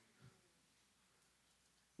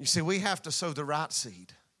 You see, we have to sow the right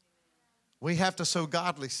seed. We have to sow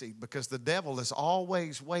godly seed because the devil is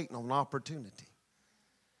always waiting on opportunity.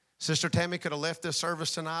 Sister Tammy could have left this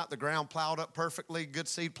service tonight, the ground plowed up perfectly, good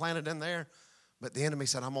seed planted in there, but the enemy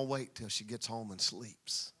said, I'm going to wait till she gets home and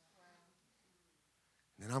sleeps.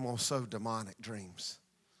 And I'm going to sow demonic dreams.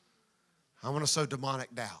 I'm going to sow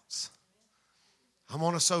demonic doubts. I'm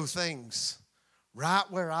going to sow things right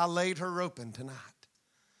where I laid her open tonight.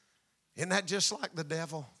 Isn't that just like the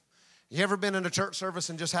devil? You ever been in a church service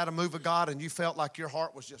and just had a move of God and you felt like your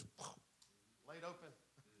heart was just laid open?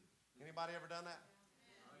 Anybody ever done that?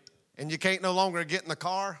 And you can't no longer get in the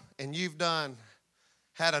car and you've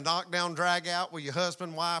had a knockdown drag out with your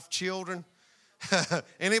husband, wife, children.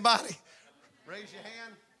 Anybody? Raise your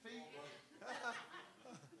hand,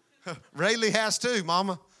 feet. Rayleigh has too,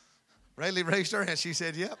 Mama. Rayleigh raised her hand. She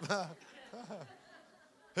said, yep.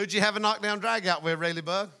 Who'd you have a knockdown drag out with, Rayleigh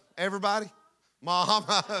Bug? Everybody? Mom.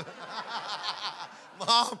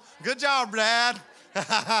 Mom. Good job, Dad.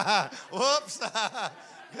 Whoops.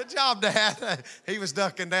 Good job, Dad. He was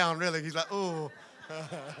ducking down, really. He's like, ooh.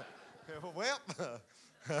 Well,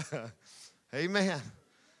 amen.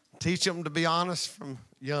 Teach them to be honest from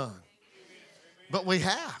young. But we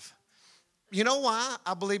have. You know why?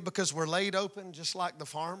 I believe because we're laid open just like the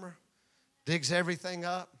farmer. Digs everything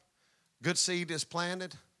up. Good seed is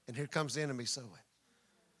planted. And here comes the enemy sowing.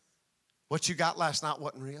 What you got last night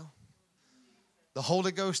wasn't real. The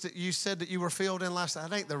Holy Ghost that you said that you were filled in last night,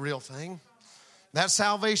 that ain't the real thing. That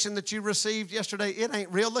salvation that you received yesterday, it ain't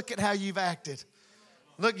real. Look at how you've acted.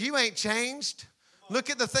 Look, you ain't changed. Look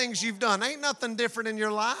at the things you've done. Ain't nothing different in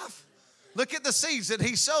your life. Look at the seeds that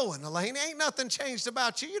he's sowing, Elaine. Ain't nothing changed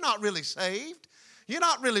about you. You're not really saved. You're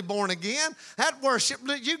not really born again. That worship,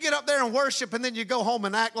 you get up there and worship and then you go home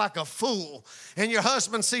and act like a fool. And your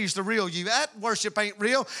husband sees the real you. That worship ain't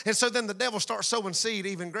real. And so then the devil starts sowing seed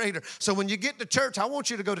even greater. So when you get to church, I want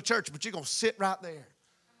you to go to church, but you're going to sit right there.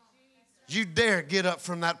 You dare get up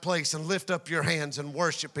from that place and lift up your hands and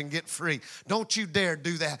worship and get free. Don't you dare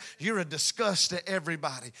do that. You're a disgust to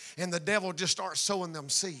everybody. And the devil just starts sowing them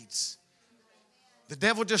seeds. The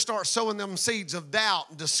devil just starts sowing them seeds of doubt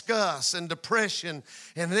and disgust and depression.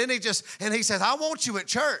 And then he says, I want you at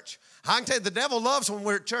church. I can tell you the devil loves when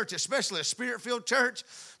we're at church, especially a spirit-filled church,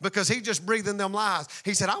 because he's just breathing them lies.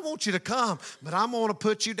 He said, I want you to come, but I'm going to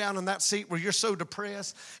put you down in that seat where you're so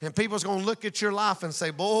depressed, and people's going to look at your life and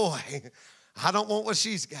say, boy, I don't want what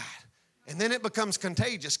she's got. And then it becomes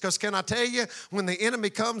contagious, because can I tell you, when the enemy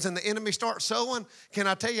comes and the enemy starts sowing, can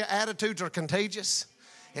I tell you attitudes are contagious?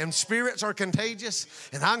 And spirits are contagious.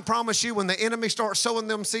 And I can promise you when the enemy starts sowing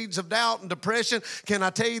them seeds of doubt and depression, can I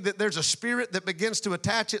tell you that there's a spirit that begins to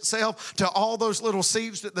attach itself to all those little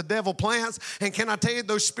seeds that the devil plants? And can I tell you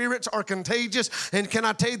those spirits are contagious? And can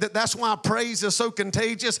I tell you that that's why praise is so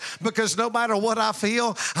contagious? Because no matter what I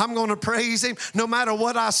feel, I'm going to praise him. No matter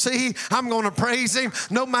what I see, I'm going to praise him.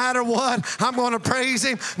 No matter what, I'm going to praise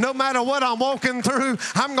him. No matter what I'm walking through,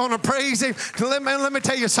 I'm going to praise him. Let me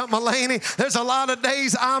tell you something, Elaney. There's a lot of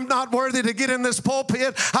days I'm not worthy to get in this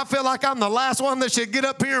pulpit. I feel like I'm the last one that should get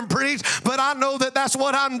up here and preach, but I know that that's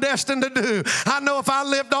what I'm destined to do. I know if I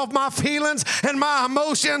lived off my feelings and my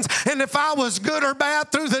emotions, and if I was good or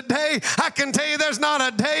bad through the day, I can tell you there's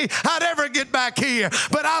not a day I'd ever get back here.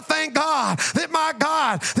 But I thank God,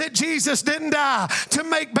 that Jesus didn't die to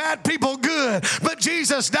make bad people good, but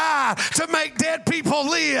Jesus died to make dead people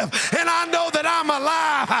live. And I know that I'm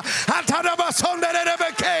alive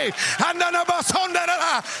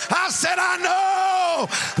I said, I know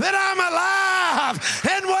that I'm alive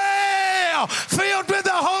and well, filled with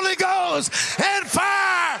the Holy Ghost and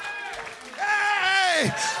fire.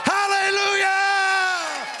 Hey, hallelujah.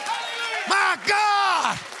 My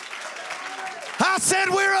God. I said,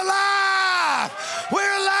 we're alive.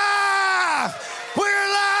 We're alive. We're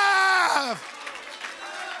alive.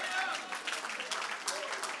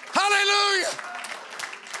 Hallelujah.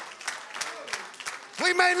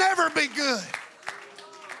 We may never be good.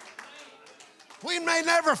 We may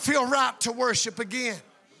never feel right to worship again.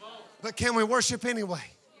 But can we worship anyway?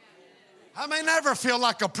 I may never feel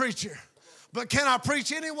like a preacher, but can I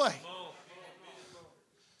preach anyway?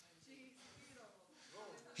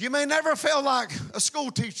 You may never feel like a school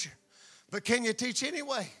teacher, but can you teach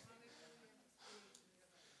anyway?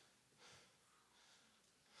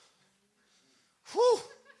 Whew.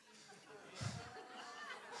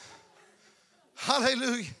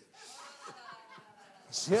 Hallelujah.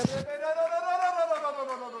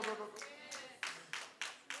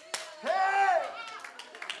 Hey!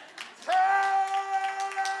 Hey!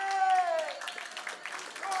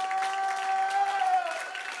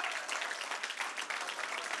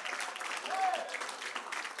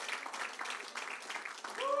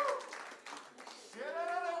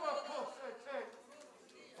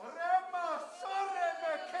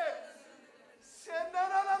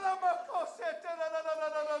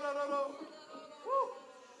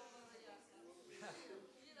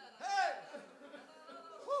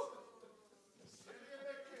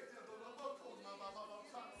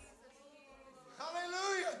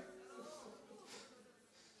 Hallelujah.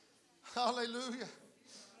 Hallelujah.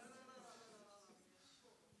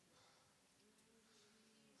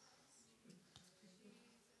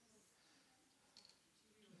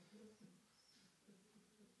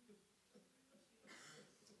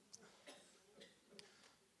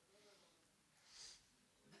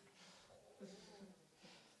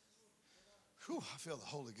 Whew, I feel the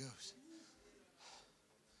Holy Ghost.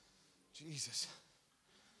 Jesus.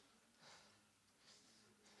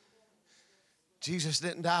 Jesus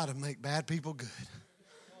didn't die to make bad people good.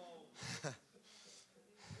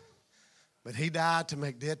 But he died to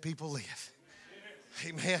make dead people live.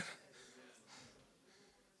 Amen.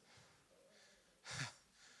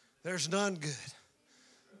 There's none good.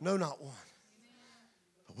 No, not one.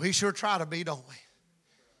 But we sure try to be, don't we?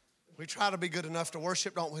 We try to be good enough to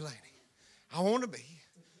worship, don't we, Laney? I want to be.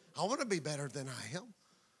 I want to be better than I am.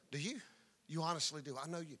 Do you? You honestly do. I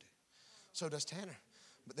know you do. So does Tanner.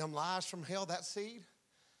 But them lies from hell, that seed,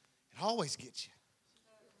 it always gets you.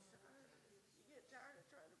 You get tired of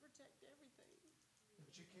trying to protect everything.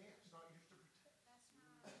 But you can't. It's not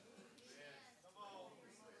yours to protect. Come on.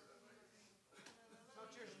 It's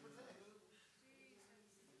not yours to protect.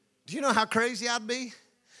 Do you know how crazy I'd be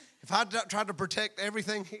if I tried to protect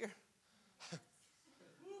everything here? Could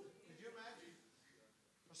you imagine?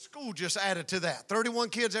 A school just added to that. 31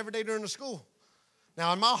 kids every day during the school.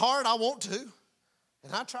 Now, in my heart, I want to.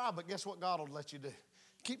 And I try, but guess what God will let you do?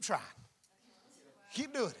 Keep trying.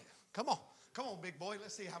 Keep doing it. Come on. Come on, big boy.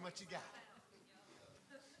 Let's see how much you got.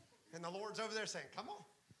 And the Lord's over there saying, come on.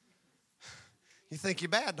 You think you're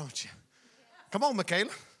bad, don't you? Come on, Michaela.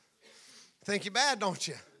 You think you're bad, don't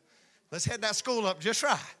you? Let's head that school up just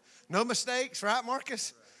right. No mistakes, right,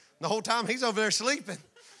 Marcus? The whole time he's over there sleeping.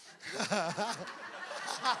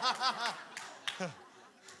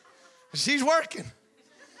 She's working.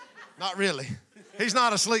 Not really. He's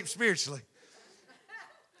not asleep spiritually.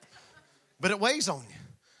 But it weighs on you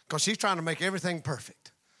because she's trying to make everything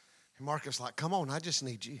perfect. And Marcus like, come on, I just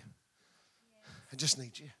need you. I just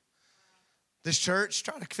need you. This church,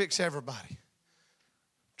 try to fix everybody.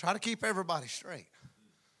 Try to keep everybody straight.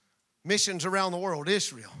 Missions around the world,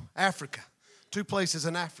 Israel, Africa, 2 places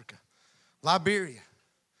in Africa, Liberia,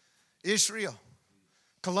 Israel,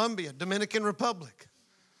 Colombia, Dominican Republic.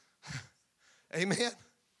 Amen.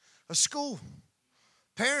 A school.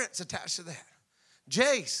 Parents attached to that.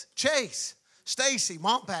 Jace, Chase, Stacy,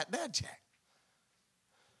 Mom, Pat, Dad, Jack.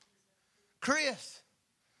 Chris.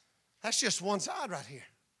 That's just one side right here.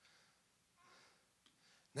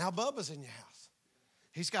 Now Bubba's in your house.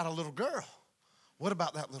 He's got a little girl. What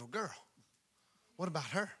about that little girl? What about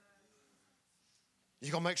her?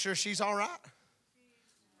 You gonna make sure she's all right?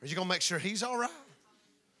 Or you gonna make sure he's all right?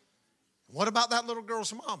 What about that little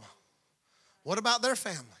girl's mama? What about their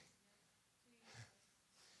family?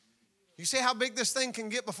 You see how big this thing can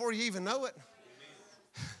get before you even know it?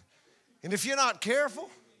 And if you're not careful,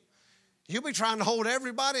 you'll be trying to hold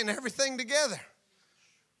everybody and everything together.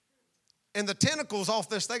 And the tentacles off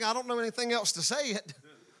this thing, I don't know anything else to say it.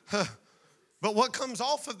 But what comes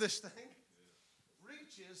off of this thing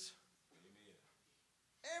reaches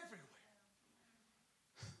everywhere.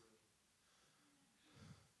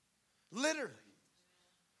 Literally.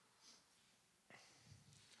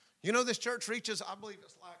 You know, this church reaches, I believe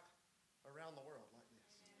it's like around the world like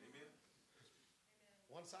this. Amen.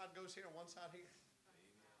 One side goes here and one side here.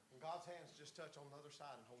 And God's hands just touch on the other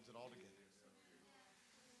side and holds it all together.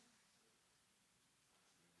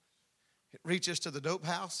 It reaches to the dope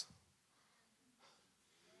house.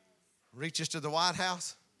 Reaches to the White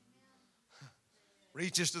House.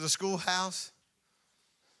 Reaches to the schoolhouse.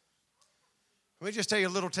 Let me just tell you a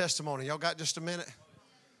little testimony. Y'all got just a minute?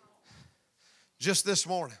 Just this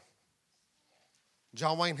morning,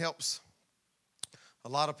 John Wayne helps a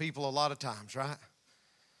lot of people a lot of times, right?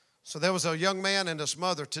 So there was a young man and his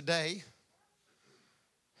mother today.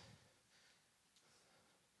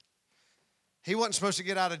 He wasn't supposed to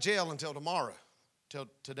get out of jail until tomorrow, till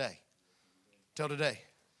today.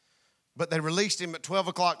 But they released him at 12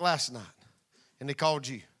 o'clock last night, and he called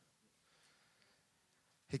you.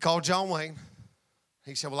 He called John Wayne.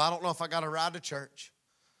 He said, well, I don't know if I got a ride to church.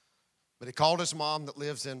 But he called his mom that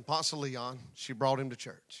lives in Ponce de Leon. She brought him to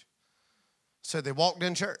church. So they walked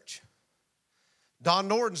in church. Don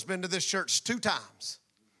Norton's been to this church 2 times.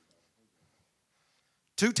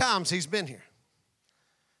 2 times he's been here.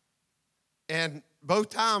 And both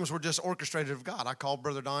times were just orchestrated of God. I called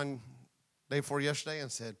Brother Don day before yesterday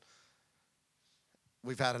and said,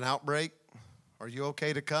 we've had an outbreak. Are you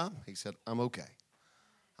okay to come? He said, I'm okay.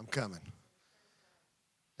 I'm coming.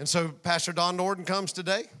 And so Pastor Don Norton comes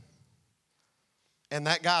today. And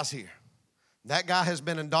that guy's here. That guy has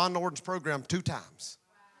been in Don Norton's program 2 times.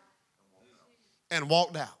 And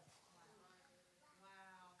walked out.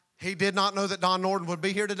 He did not know that Don Norton would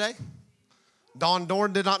be here today. Don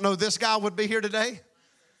Norton did not know this guy would be here today.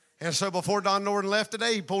 And so before Don Norton left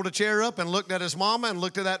today, he pulled a chair up and looked at his mama and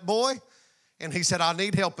looked at that boy. And he said, I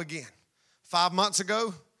need help again. 5 months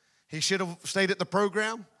ago, he should have stayed at the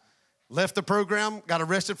program. Left the program, got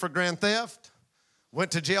arrested for grand theft.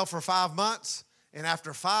 Went to jail for 5 months. And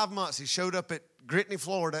after 5 months, he showed up at Gritney,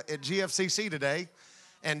 Florida at GFCC today.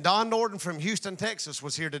 And Don Norton from Houston, Texas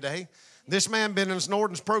was here today. This man been in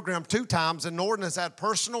Norton's program 2 times, and Norton has had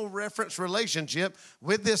personal reference relationship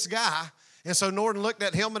with this guy. And so Norton looked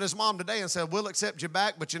at him and his mom today and said, we'll accept you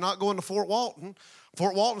back, but you're not going to Fort Walton.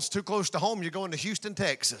 Fort Walton's too close to home. You're going to Houston,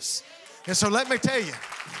 Texas. And so let me tell you,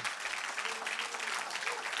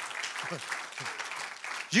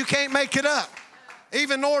 you can't make it up.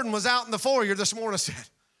 Even Norton was out in the foyer this morning and said,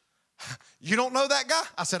 you don't know that guy?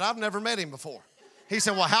 I said, I've never met him before. He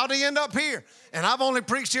said, well, how'd he end up here? And I've only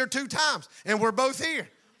preached here 2 times, and we're both here.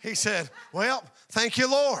 He said, well, thank you,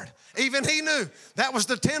 Lord. Even he knew that was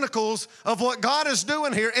the tentacles of what God is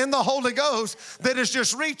doing here in the Holy Ghost that is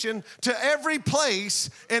just reaching to every place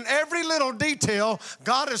and every little detail.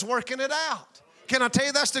 God is working it out. Can I tell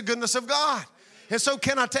you that's the goodness of God? And so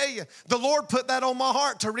can I tell you, the Lord put that on my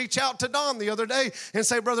heart to reach out to Don the other day and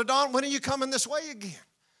say, Brother Don, when are you coming this way again?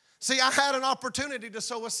 See, I had an opportunity to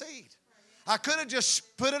sow a seed. I could have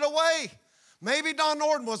just put it away. Maybe Don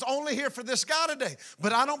Norton was only here for this guy today,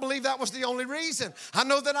 but I don't believe that was the only reason. I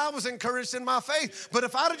know that I was encouraged in my faith, but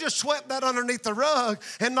if I'd have just swept that underneath the rug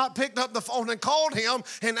and not picked up the phone and called him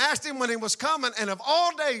and asked him when he was coming, and of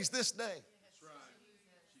all days, this day,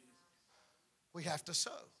 we have to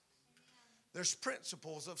sow. There's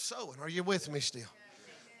principles of sowing. Are you with me still?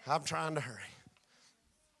 I'm trying to hurry.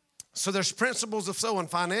 So there's principles of sowing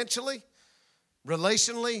financially,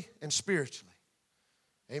 relationally, and spiritually.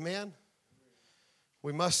 Amen?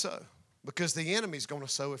 We must sow because the enemy's going to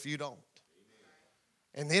sow if you don't.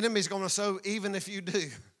 And the enemy's going to sow even if you do.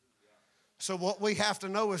 So what we have to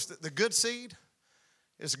know is that the good seed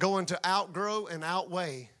is going to outgrow and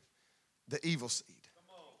outweigh the evil seed.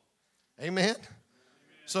 Amen?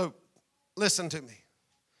 So listen to me.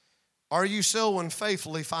 Are you sowing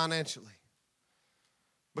faithfully financially?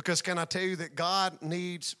 Because can I tell you that God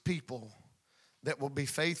needs people that will be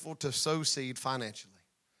faithful to sow seed financially.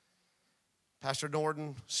 Pastor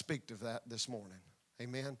Norton spoke of that this morning.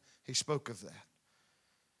 Amen. He spoke of that.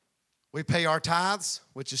 We pay our tithes,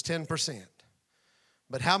 which is 10%.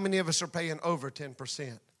 But how many of us are paying over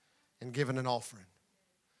 10% and giving an offering?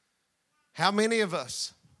 How many of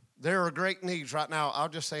us, there are great needs right now. I'll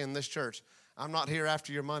just say in this church, I'm not here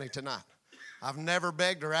after your money tonight. I've never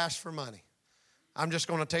begged or asked for money. I'm just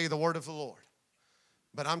going to tell you the word of the Lord.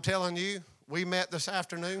 But I'm telling you, we met this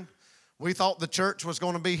afternoon. We thought the church was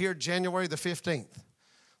going to be here January the 15th.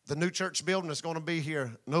 The new church building is going to be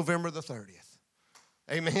here November the 30th.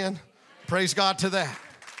 Amen. Praise God to that.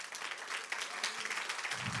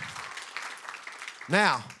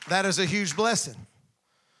 Now, that is a huge blessing,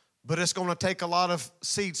 but it's going to take a lot of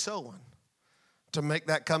seed sowing to make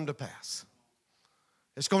that come to pass.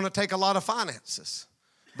 It's going to take a lot of finances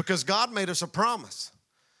because God made us a promise.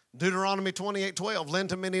 Deuteronomy 28:12, lend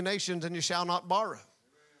to many nations and you shall not borrow.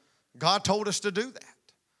 God told us to do that.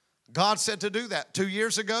 God said to do that. 2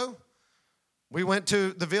 years ago, we went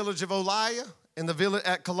to the village of Olaya in the village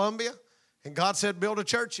at Columbia, and God said, build a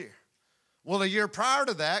church here. Well, a year prior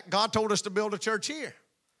to that, God told us to build a church here.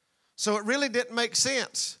 So it really didn't make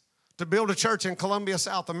sense to build a church in Columbia,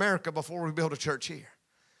 South America before we built a church here.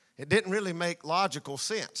 It didn't really make logical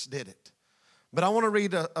sense, did it? But I want to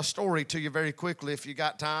read a story to you very quickly if you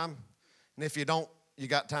got time. And if you don't, you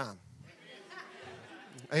got time.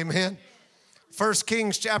 Amen. 1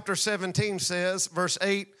 Kings chapter 17 says, verse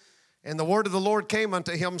 8, and the word of the Lord came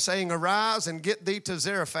unto him, saying, arise and get thee to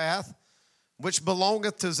Zarephath, which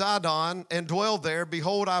belongeth to Zidon, and dwell there.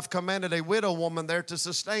 Behold, I've commanded a widow woman there to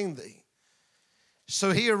sustain thee.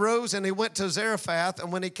 So he arose and he went to Zarephath,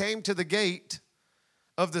 and when he came to the gate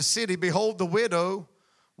of the city, behold, the widow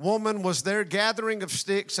woman was there gathering of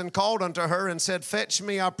sticks, and called unto her and said, fetch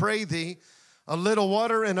me, I pray thee, a little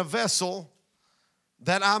water in a vessel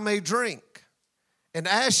that I may drink. And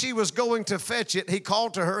as she was going to fetch it, he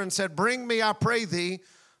called to her and said, bring me, I pray thee,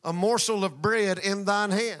 a morsel of bread in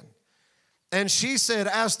thine hand. And she said,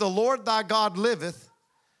 as the Lord thy God liveth,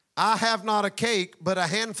 I have not a cake, but a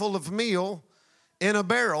handful of meal in a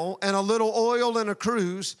barrel, and a little oil in a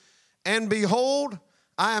cruse. And behold,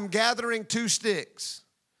 I am gathering 2 sticks,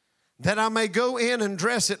 that I may go in and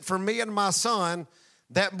dress it for me and my son,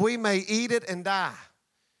 that we may eat it and die.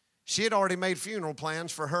 She had already made funeral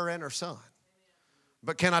plans for her and her son.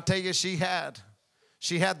 But can I tell you, she had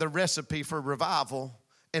the recipe for revival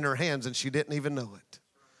in her hands, and she didn't even know it.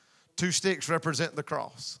 2 sticks represent the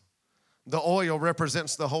cross. The oil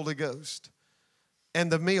represents the Holy Ghost. And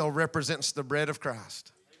the meal represents the bread of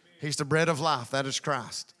Christ. He's the bread of life. That is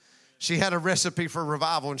Christ. She had a recipe for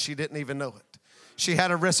revival, and she didn't even know it. She had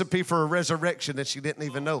a recipe for a resurrection, and she didn't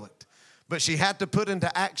even know it. But she had to put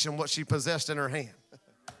into action what she possessed in her hand.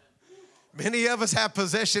 Many of us have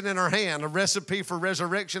possession in our hand, a recipe for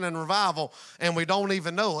resurrection and revival, and we don't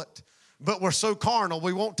even know it. But we're so carnal,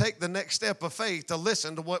 we won't take the next step of faith to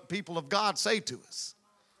listen to what people of God say to us.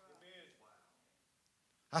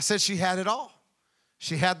 I said she had it all.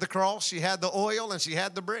 She had the cross, she had the oil, and she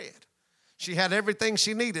had the bread. She had everything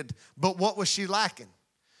she needed, but what was she lacking?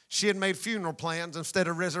 She had made funeral plans instead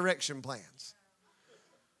of resurrection plans.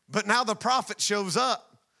 But now the prophet shows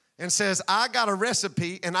up and says, I got a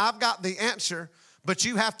recipe and I've got the answer, but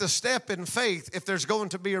you have to step in faith if there's going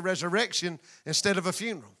to be a resurrection instead of a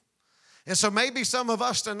funeral. And so maybe some of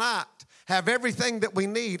us tonight have everything that we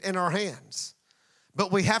need in our hands, but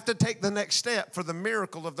we have to take the next step for the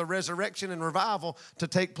miracle of the resurrection and revival to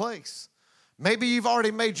take place. Maybe you've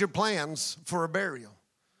already made your plans for a burial,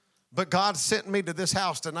 but God sent me to this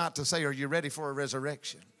house tonight to say, are you ready for a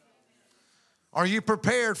resurrection? Are you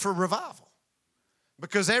prepared for revival?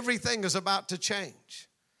 Because everything is about to change.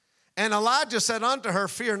 And Elijah said unto her,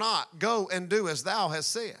 fear not, go and do as thou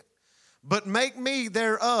hast said. But make me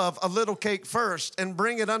thereof a little cake first, and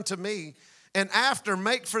bring it unto me, and after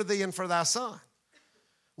make for thee and for thy son.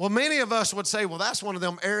 Well, many of us would say, well, that's one of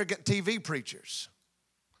them arrogant TV preachers.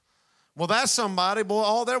 Well, that's somebody, boy,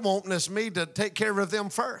 all they're wanting is me to take care of them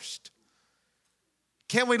first.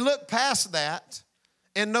 Can we look past that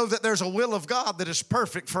and know that there's a will of God that is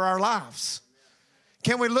perfect for our lives?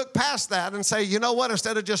 Can we look past that and say, you know what,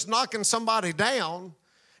 instead of just knocking somebody down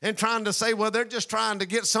and trying to say, well, they're just trying to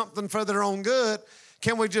get something for their own good,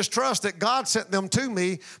 can we just trust that God sent them to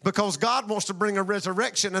me because God wants to bring a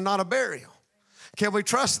resurrection and not a burial? Can we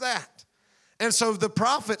trust that? And so the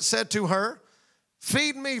prophet said to her,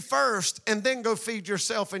 feed me first and then go feed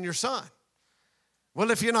yourself and your son.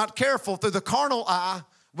 Well, if you're not careful, through the carnal eye,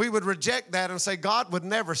 we would reject that and say, God would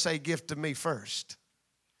never say, give to me first.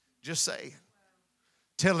 Just saying.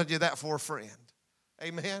 Telling you that for a friend.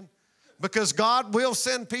 Amen. Because God will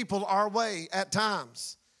send people our way at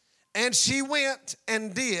times. And she went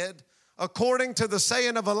and did according to the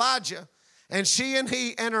saying of Elijah. And she and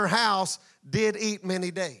he and her house did eat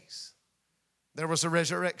many days. There was a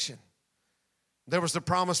resurrection. There was the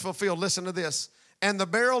promise fulfilled. Listen to this. And the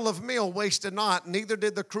barrel of meal wasted not, neither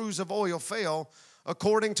did the cruse of oil fail,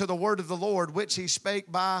 according to the word of the Lord, which he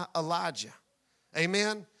spake by Elijah.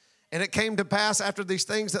 Amen. And it came to pass after these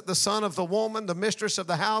things that the son of the woman, the mistress of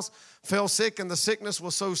the house, fell sick, and the sickness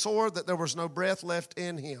was so sore that there was no breath left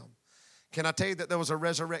in him. Can I tell you that there was a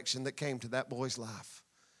resurrection that came to that boy's life?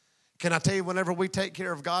 Can I tell you, whenever we take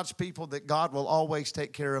care of God's people, that God will always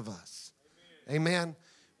take care of us? Amen.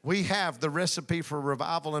 We have the recipe for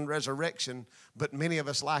revival and resurrection, but many of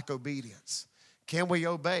us lack obedience. Can we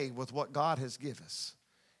obey with what God has given us?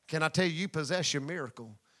 Can I tell you, you possess your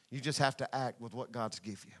miracle. You just have to act with what God's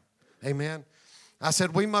given you. Amen. I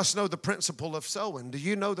said, we must know the principle of sowing. Do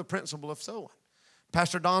you know the principle of sowing?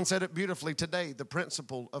 Pastor Don said it beautifully today, the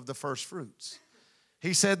principle of the first fruits.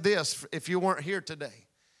 He said this, if you weren't here today.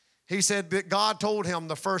 He said that God told him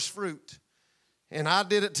the first fruit. And I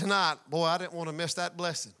did it tonight. Boy, I didn't want to miss that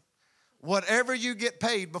blessing. Whatever you get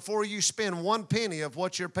paid before you spend 1 penny of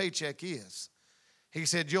what your paycheck is, he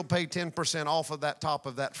said, you'll pay 10% off of that top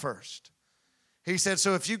of that first. He said,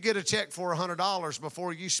 so if you get a check for $100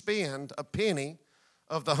 before you spend a penny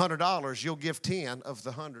of the $100, you'll give 10 of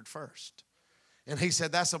the 100 first. And he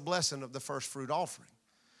said, that's a blessing of the first fruit offering.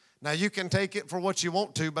 Now, you can take it for what you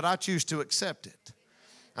want to, but I choose to accept it.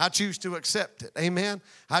 I choose to accept it. Amen.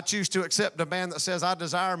 I choose to accept a man that says, I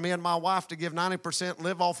desire me and my wife to give 90% and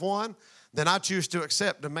live off one. Then I choose to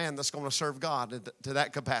accept a man that's going to serve God to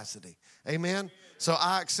that capacity. Amen. So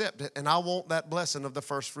I accept it, and I want that blessing of the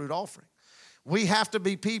first fruit offering. We have to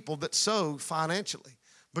be people that sow financially,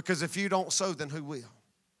 because if you don't sow, then who will?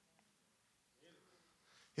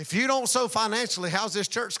 If you don't sow financially, how's this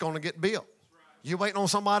church going to get built? You waiting on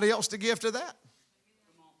somebody else to give to that?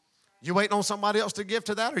 You waiting on somebody else to give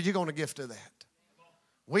to that, or are you going to give to that?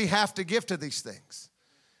 We have to give to these things.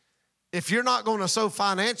 If you're not going to sow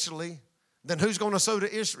financially, then who's going to sow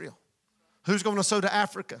to Israel? Who's going to sow to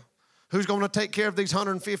Africa? Who's going to take care of these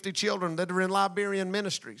 150 children that are in Liberian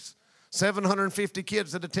ministries? 750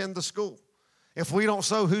 kids that attend the school. If we don't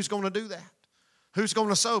sow, who's going to do that? Who's going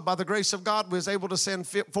to sow? By the grace of God, we was able to send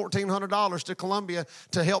 $1,400 to Colombia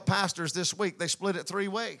to help pastors this week. They split it 3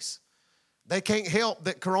 ways. They can't help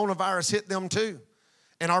that coronavirus hit them too.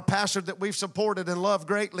 And our pastor that we've supported and loved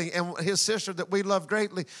greatly, and his sister that we love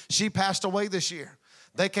greatly, she passed away this year.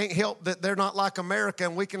 They can't help that they're not like America,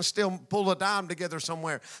 and we can still pull a dime together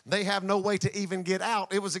somewhere. They have no way to even get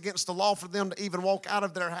out. It was against the law for them to even walk out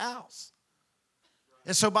of their house.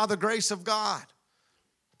 And so by the grace of God,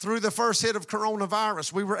 through the first hit of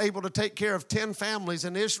coronavirus, we were able to take care of 10 families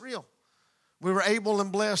in Israel. We were able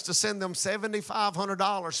and blessed to send them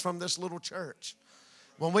 $7,500 from this little church.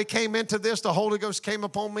 When we came into this, the Holy Ghost came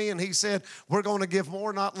upon me and he said, we're going to give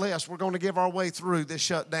more, not less. We're going to give our way through this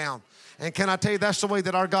shutdown. And can I tell you, that's the way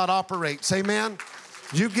that our God operates. Amen?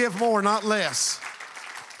 You give more, not less.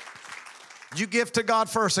 You give to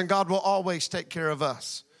God first, and God will always take care of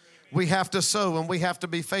us. We have to sow, and we have to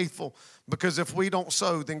be faithful, because if we don't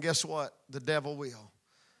sow, then guess what? The devil will.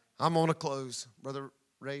 I'm going to close. Brother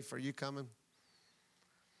Rafe, are you coming?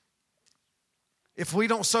 If we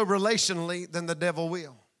don't sow relationally, then the devil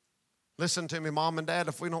will. Listen to me, Mom and Dad,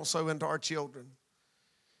 if we don't sow into our children,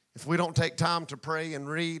 if we don't take time to pray and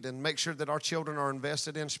read and make sure that our children are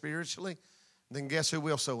invested in spiritually, then guess who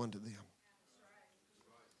will sow into them?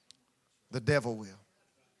 The devil will.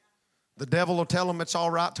 The devil will tell them it's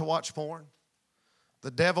all right to watch porn.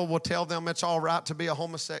 The devil will tell them it's all right to be a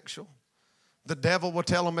homosexual. The devil will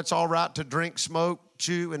tell them it's all right to drink, smoke,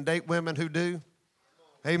 chew, and date women who do.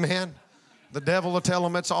 Amen. The devil will tell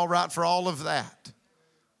them it's all right for all of that.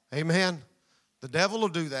 Amen. The devil will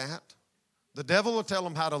do that. The devil will tell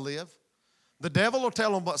them how to live. The devil will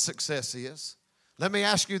tell them what success is. Let me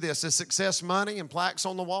ask you this. Is success money and plaques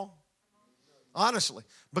on the wall? Honestly,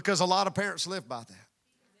 because a lot of parents live by that.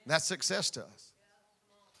 That's success to us.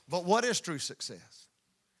 But what is true success?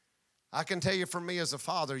 I can tell you, for me as a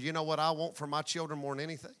father, you know what I want for my children more than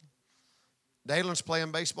anything? Dalen's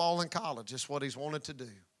playing baseball in college. It's what he's wanted to do.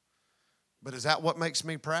 But is that what makes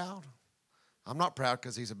me proud? I'm not proud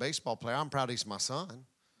because he's a baseball player. I'm proud he's my son.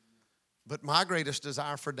 But my greatest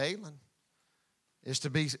desire for Dalen is to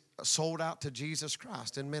be sold out to Jesus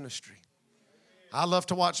Christ in ministry. I love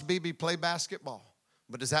to watch BB play basketball.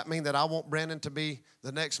 But does that mean that I want Brennan to be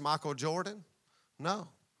the next Michael Jordan? No.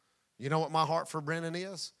 You know what my heart for Brennan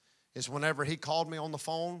is? Is whenever he called me on the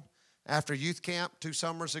phone after youth camp 2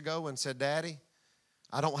 summers ago and said, Daddy,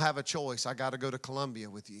 I don't have a choice. I got to go to Columbia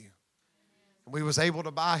with you. And we was able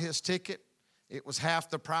to buy his ticket. It was half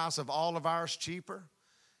the price of all of ours, cheaper.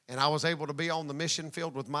 And I was able to be on the mission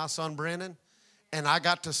field with my son Brennan. And I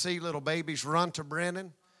got to see little babies run to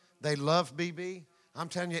Brennan. They love BB. I'm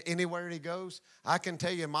telling you, anywhere he goes, I can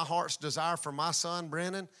tell you my heart's desire for my son,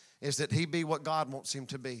 Brennan, is that he be what God wants him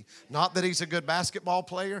to be. Not that he's a good basketball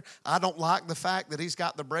player. I don't like the fact that he's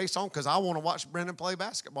got the brace on, because I want to watch Brennan play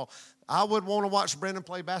basketball. I would want to watch Brennan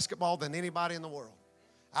play basketball than anybody in the world.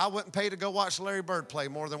 I wouldn't pay to go watch Larry Bird play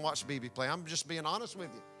more than watch BB play. I'm just being honest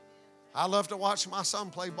with you. I love to watch my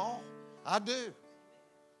son play ball. I do.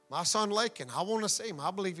 My son Lakin, I want to see him.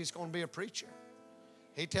 I believe he's going to be a preacher.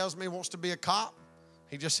 He tells me he wants to be a cop.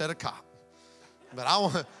 He just said a cop. But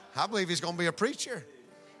I believe he's going to be a preacher.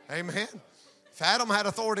 Amen. If Adam had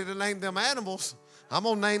authority to name them animals, I'm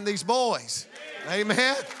going to name these boys.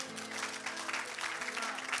 Amen.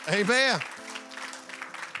 Amen.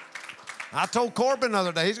 I told Corbin the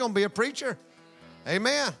other day, he's going to be a preacher.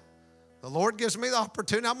 Amen. The Lord gives me the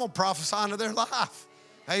opportunity. I'm going to prophesy into their life.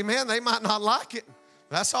 Amen. They might not like it.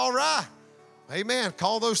 That's all right. Amen.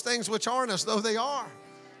 Call those things which aren't as though they are.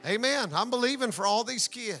 Amen. I'm believing for all these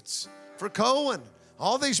kids, for Cohen,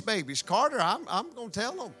 all these babies. Carter, I'm going to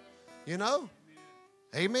tell them, you know.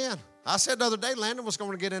 Amen. I said the other day Landon was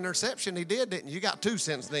going to get an interception. He did, didn't you? You got 2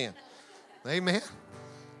 since then. Amen.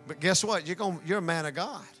 But guess what? You're a man of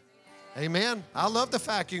God. Amen. I love the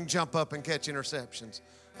fact you can jump up and catch interceptions.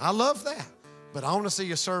 I love that. But I want to see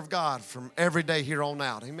you serve God from every day here on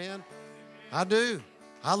out. Amen. I do.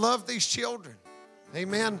 I love these children.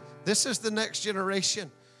 Amen. This is the next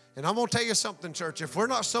generation. And I'm going to tell you something, church. If we're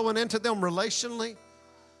not sowing into them relationally,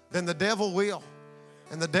 then the devil will.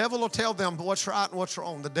 And the devil will tell them what's right and what's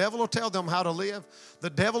wrong. The devil will tell them how to live. The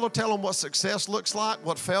devil will tell them what success looks like,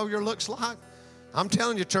 what failure looks like. I'm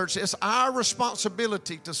telling you, church, it's our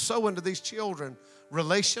responsibility to sow into these children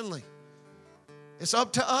relationally. It's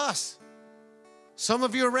up to us. Some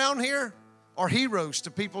of you around here are heroes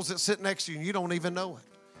to people that sit next to you and you don't even know it.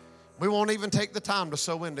 We won't even take the time to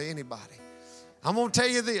sow into anybody. I'm going to tell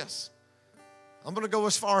you this. I'm going to go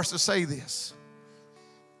as far as to say this.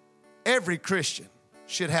 Every Christian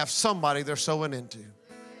should have somebody they're sowing into.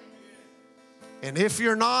 And if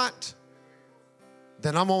you're not,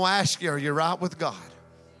 then I'm going to ask you, are you right with God?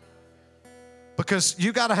 Because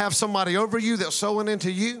you got to have somebody over you that's sowing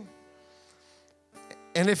into you.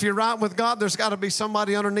 And if you're right with God, there's got to be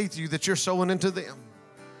somebody underneath you that you're sowing into them.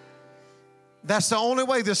 That's the only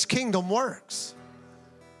way this kingdom works.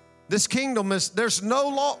 This kingdom is, there's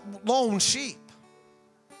no lone sheep.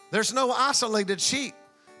 There's no isolated sheep.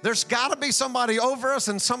 There's got to be somebody over us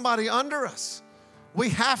and somebody under us. We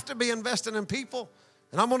have to be investing in people.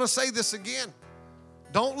 And I'm going to say this again.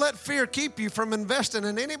 Don't let fear keep you from investing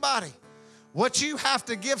in anybody. What you have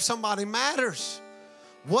to give somebody matters.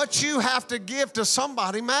 What you have to give to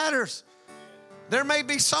somebody matters. There may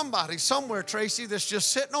be somebody somewhere, Tracy, that's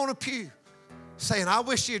just sitting on a pew saying, I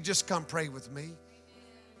wish you'd just come pray with me.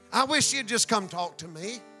 I wish you'd just come talk to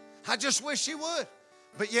me. I just wish you would.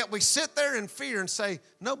 But yet we sit there in fear and say,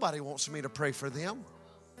 nobody wants me to pray for them.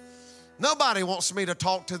 Nobody wants me to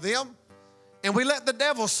talk to them. And we let the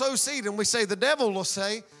devil sow seed, and we say, the devil will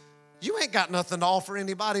say, you ain't got nothing to offer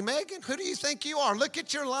anybody, Megan. Who do you think you are? Look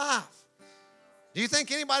at your life. Do you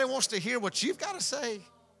think anybody wants to hear what you've got to say?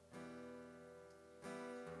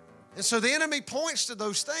 And so the enemy points to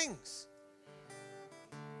those things.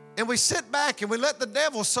 And we sit back and we let the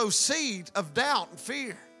devil sow seed of doubt and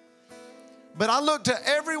fear. But I look to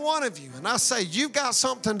every one of you and I say, you've got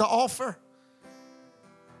something to offer.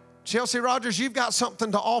 Chelsea Rogers, you've got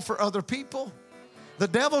something to offer other people. The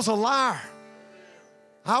devil's a liar.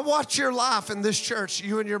 I watch your life in this church,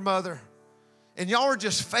 you and your mother, and y'all are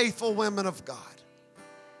just faithful women of God.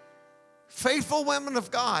 Faithful women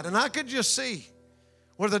of God. And I could just see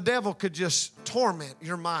where the devil could just torment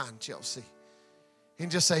your mind, Chelsea,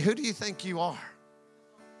 and just say, who do you think you are?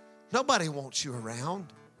 Nobody wants you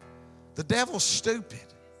around. The devil's stupid.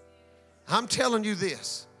 I'm telling you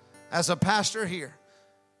this, as a pastor here,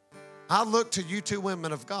 I look to you 2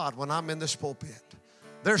 women of God when I'm in this pulpit.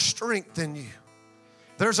 There's strength in you.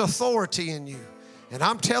 There's authority in you. And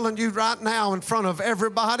I'm telling you right now in front of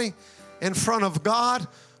everybody, in front of God,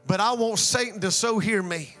 but I want Satan to so hear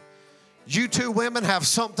me. You 2 women have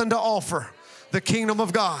something to offer the kingdom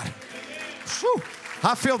of God. Whew.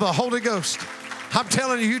 I feel the Holy Ghost. I'm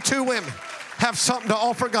telling you, you 2 women have something to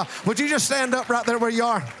offer God. Would you just stand up right there where you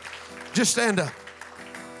are? Just stand up.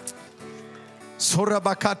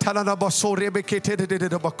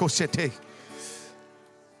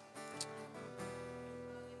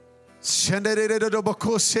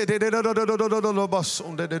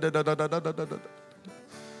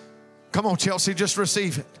 Come on, Chelsea, just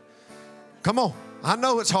receive it. Come on. I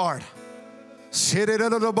know it's hard.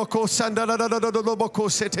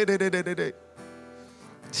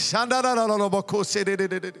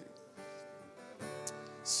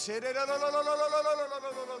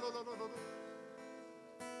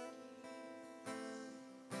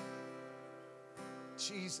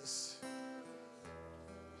 Jesus.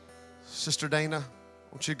 Sister Dana,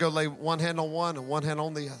 I want you to go lay one hand on one and one hand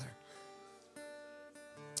on the other.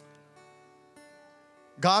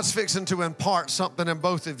 God's fixing to impart something in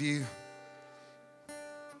both of you.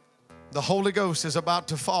 The Holy Ghost is about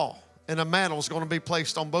to fall, and a mantle is going to be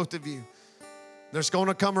placed on both of you. There's going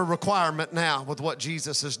to come a requirement now with what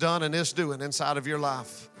Jesus has done and is doing inside of your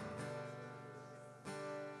life.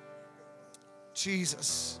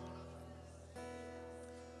 Jesus.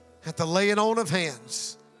 At the laying on of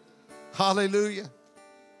hands. Hallelujah.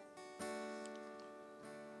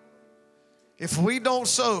 If we don't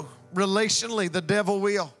sow relationally, the devil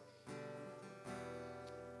will.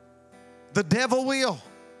 The devil will.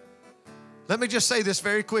 Let me just say this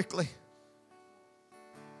very quickly.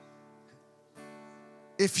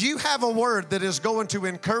 If you have a word that is going to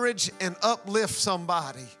encourage and uplift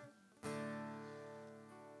somebody,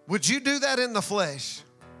 would you do that in the flesh?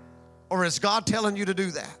 Or is God telling you to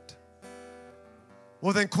do that?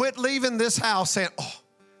 Well, then quit leaving this house saying, oh,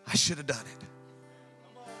 I should have done it.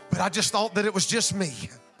 But I just thought that it was just me.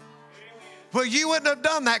 Well, you wouldn't have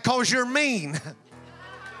done that because you're mean.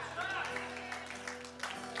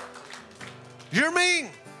 You're mean.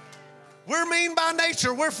 We're mean by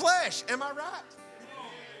nature. We're flesh. Am I right?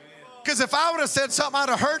 Because if I would have said something, I'd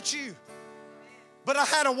have hurt you. But I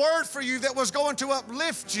had a word for you that was going to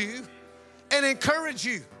uplift you and encourage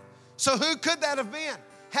you. So who could that have been?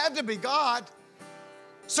 Had to be God.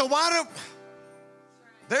 So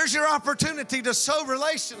there's your opportunity to sow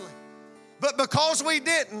relationally. But because we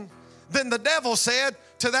didn't, then the devil said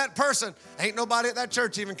to that person, ain't nobody at that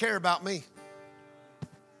church even care about me.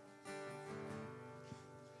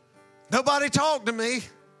 Nobody talked to me.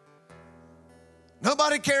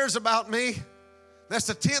 Nobody cares about me. That's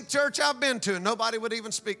the 10th church I've been to, and nobody would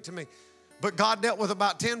even speak to me. But God dealt with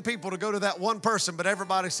about 10 people to go to that one person, but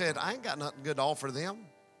everybody said, I ain't got nothing good to offer them.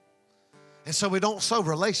 And so we don't sow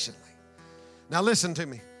relationally. Now listen to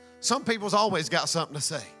me. Some people's always got something to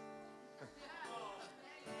say.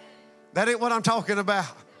 That ain't what I'm talking about.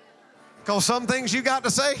 Because some things you got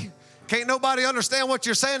to say, can't nobody understand what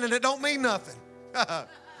you're saying, and it don't mean nothing.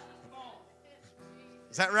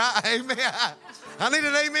 Is that right? Amen. I need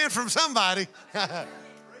an amen from somebody.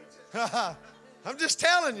 I'm just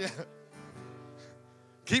telling you.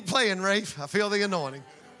 Keep playing, Rafe. I feel the anointing.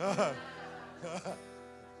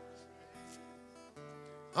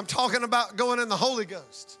 I'm talking about going in the Holy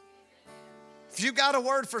Ghost. If you got a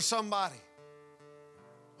word for somebody,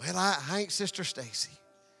 well, I ain't Sister Stacy.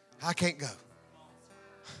 I can't go.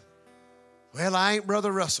 Well, I ain't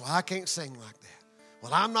Brother Russell. I can't sing like that.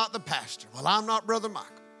 Well, I'm not the pastor. Well, I'm not Brother Michael.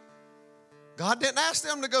 God didn't ask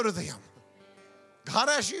them to go to them. God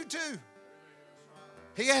asked you too.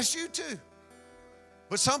 He asked you too.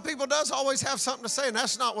 But some people does always have something to say, and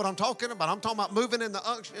that's not what I'm talking about. I'm talking about moving in the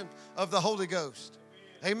unction of the Holy Ghost.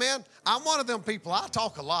 Amen? I'm one of them people. I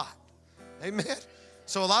talk a lot. Amen?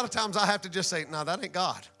 So a lot of times I have to just say, no, that ain't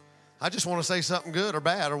God. I just want to say something good or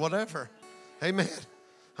bad or whatever. Amen?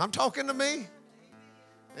 I'm talking to me.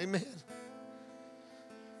 Amen?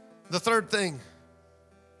 The third thing,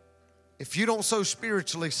 if you don't sow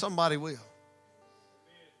spiritually, somebody will.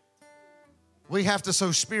 We have to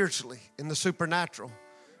sow spiritually in the supernatural.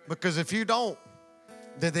 Because if you don't,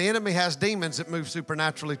 then the enemy has demons that move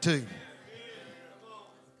supernaturally too.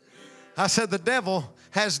 I said the devil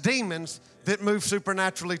has demons that move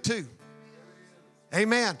supernaturally too.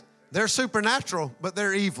 Amen. They're supernatural, but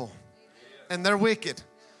they're evil. And they're wicked.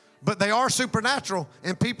 But they are supernatural,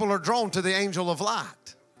 and people are drawn to the angel of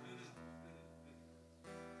light.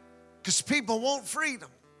 Because people want freedom.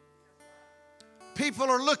 People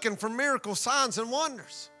are looking for miracle signs and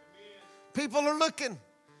wonders. People are looking.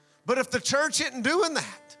 But if the church isn't doing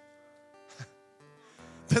that,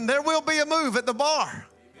 then there will be a move at the bar.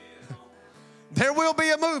 There will be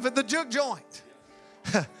a move at the juke joint.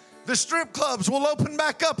 The strip clubs will open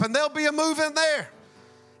back up, and there'll be a move in there.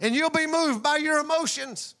 And you'll be moved by your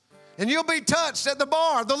emotions. And you'll be touched at the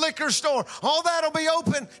bar, the liquor store. All that'll be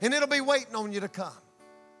open, and it'll be waiting on you to come.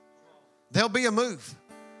 There'll be a move.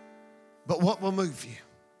 But what will move you?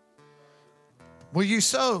 Will you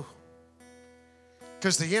sow?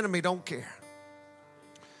 Because the enemy don't care.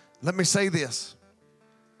 Let me say this.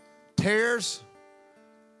 Tares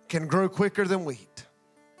can grow quicker than wheat.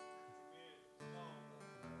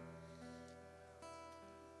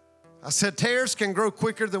 I said tares can grow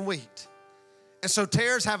quicker than wheat. And so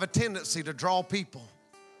tares have a tendency to draw people.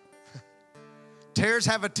 Tares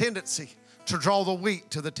have a tendency to draw the wheat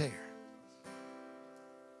to the tare.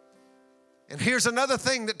 And here's another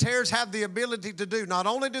thing that tares have the ability to do. Not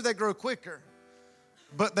only do they grow quicker,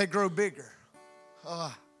 but they grow bigger.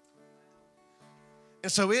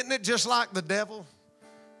 And so isn't it just like the devil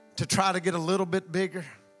to try to get a little bit bigger?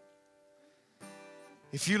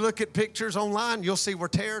 If you look at pictures online, you'll see where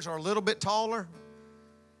tares are a little bit taller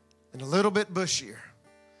and a little bit bushier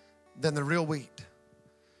than the real wheat.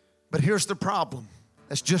 But here's the problem.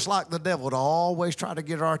 It's just like the devil to always try to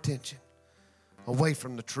get our attention. away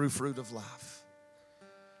from the true fruit of life.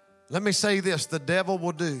 Let me say this, the devil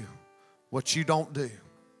will do what you don't do.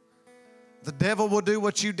 The devil will do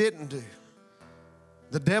what you didn't do.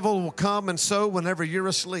 The devil will come and sow whenever you're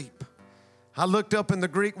asleep. I looked up in the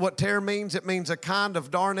Greek what tare means. It means a kind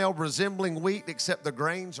of darnel resembling wheat, except the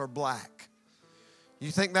grains are black.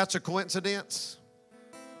 You think that's a coincidence?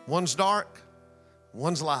 One's dark,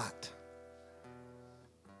 one's light.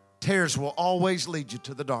 Tares will always lead you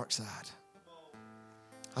to the dark side.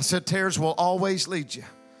 I said tares will always lead you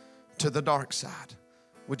to the dark side.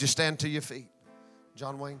 Would you stand to your feet?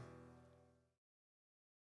 John Wayne.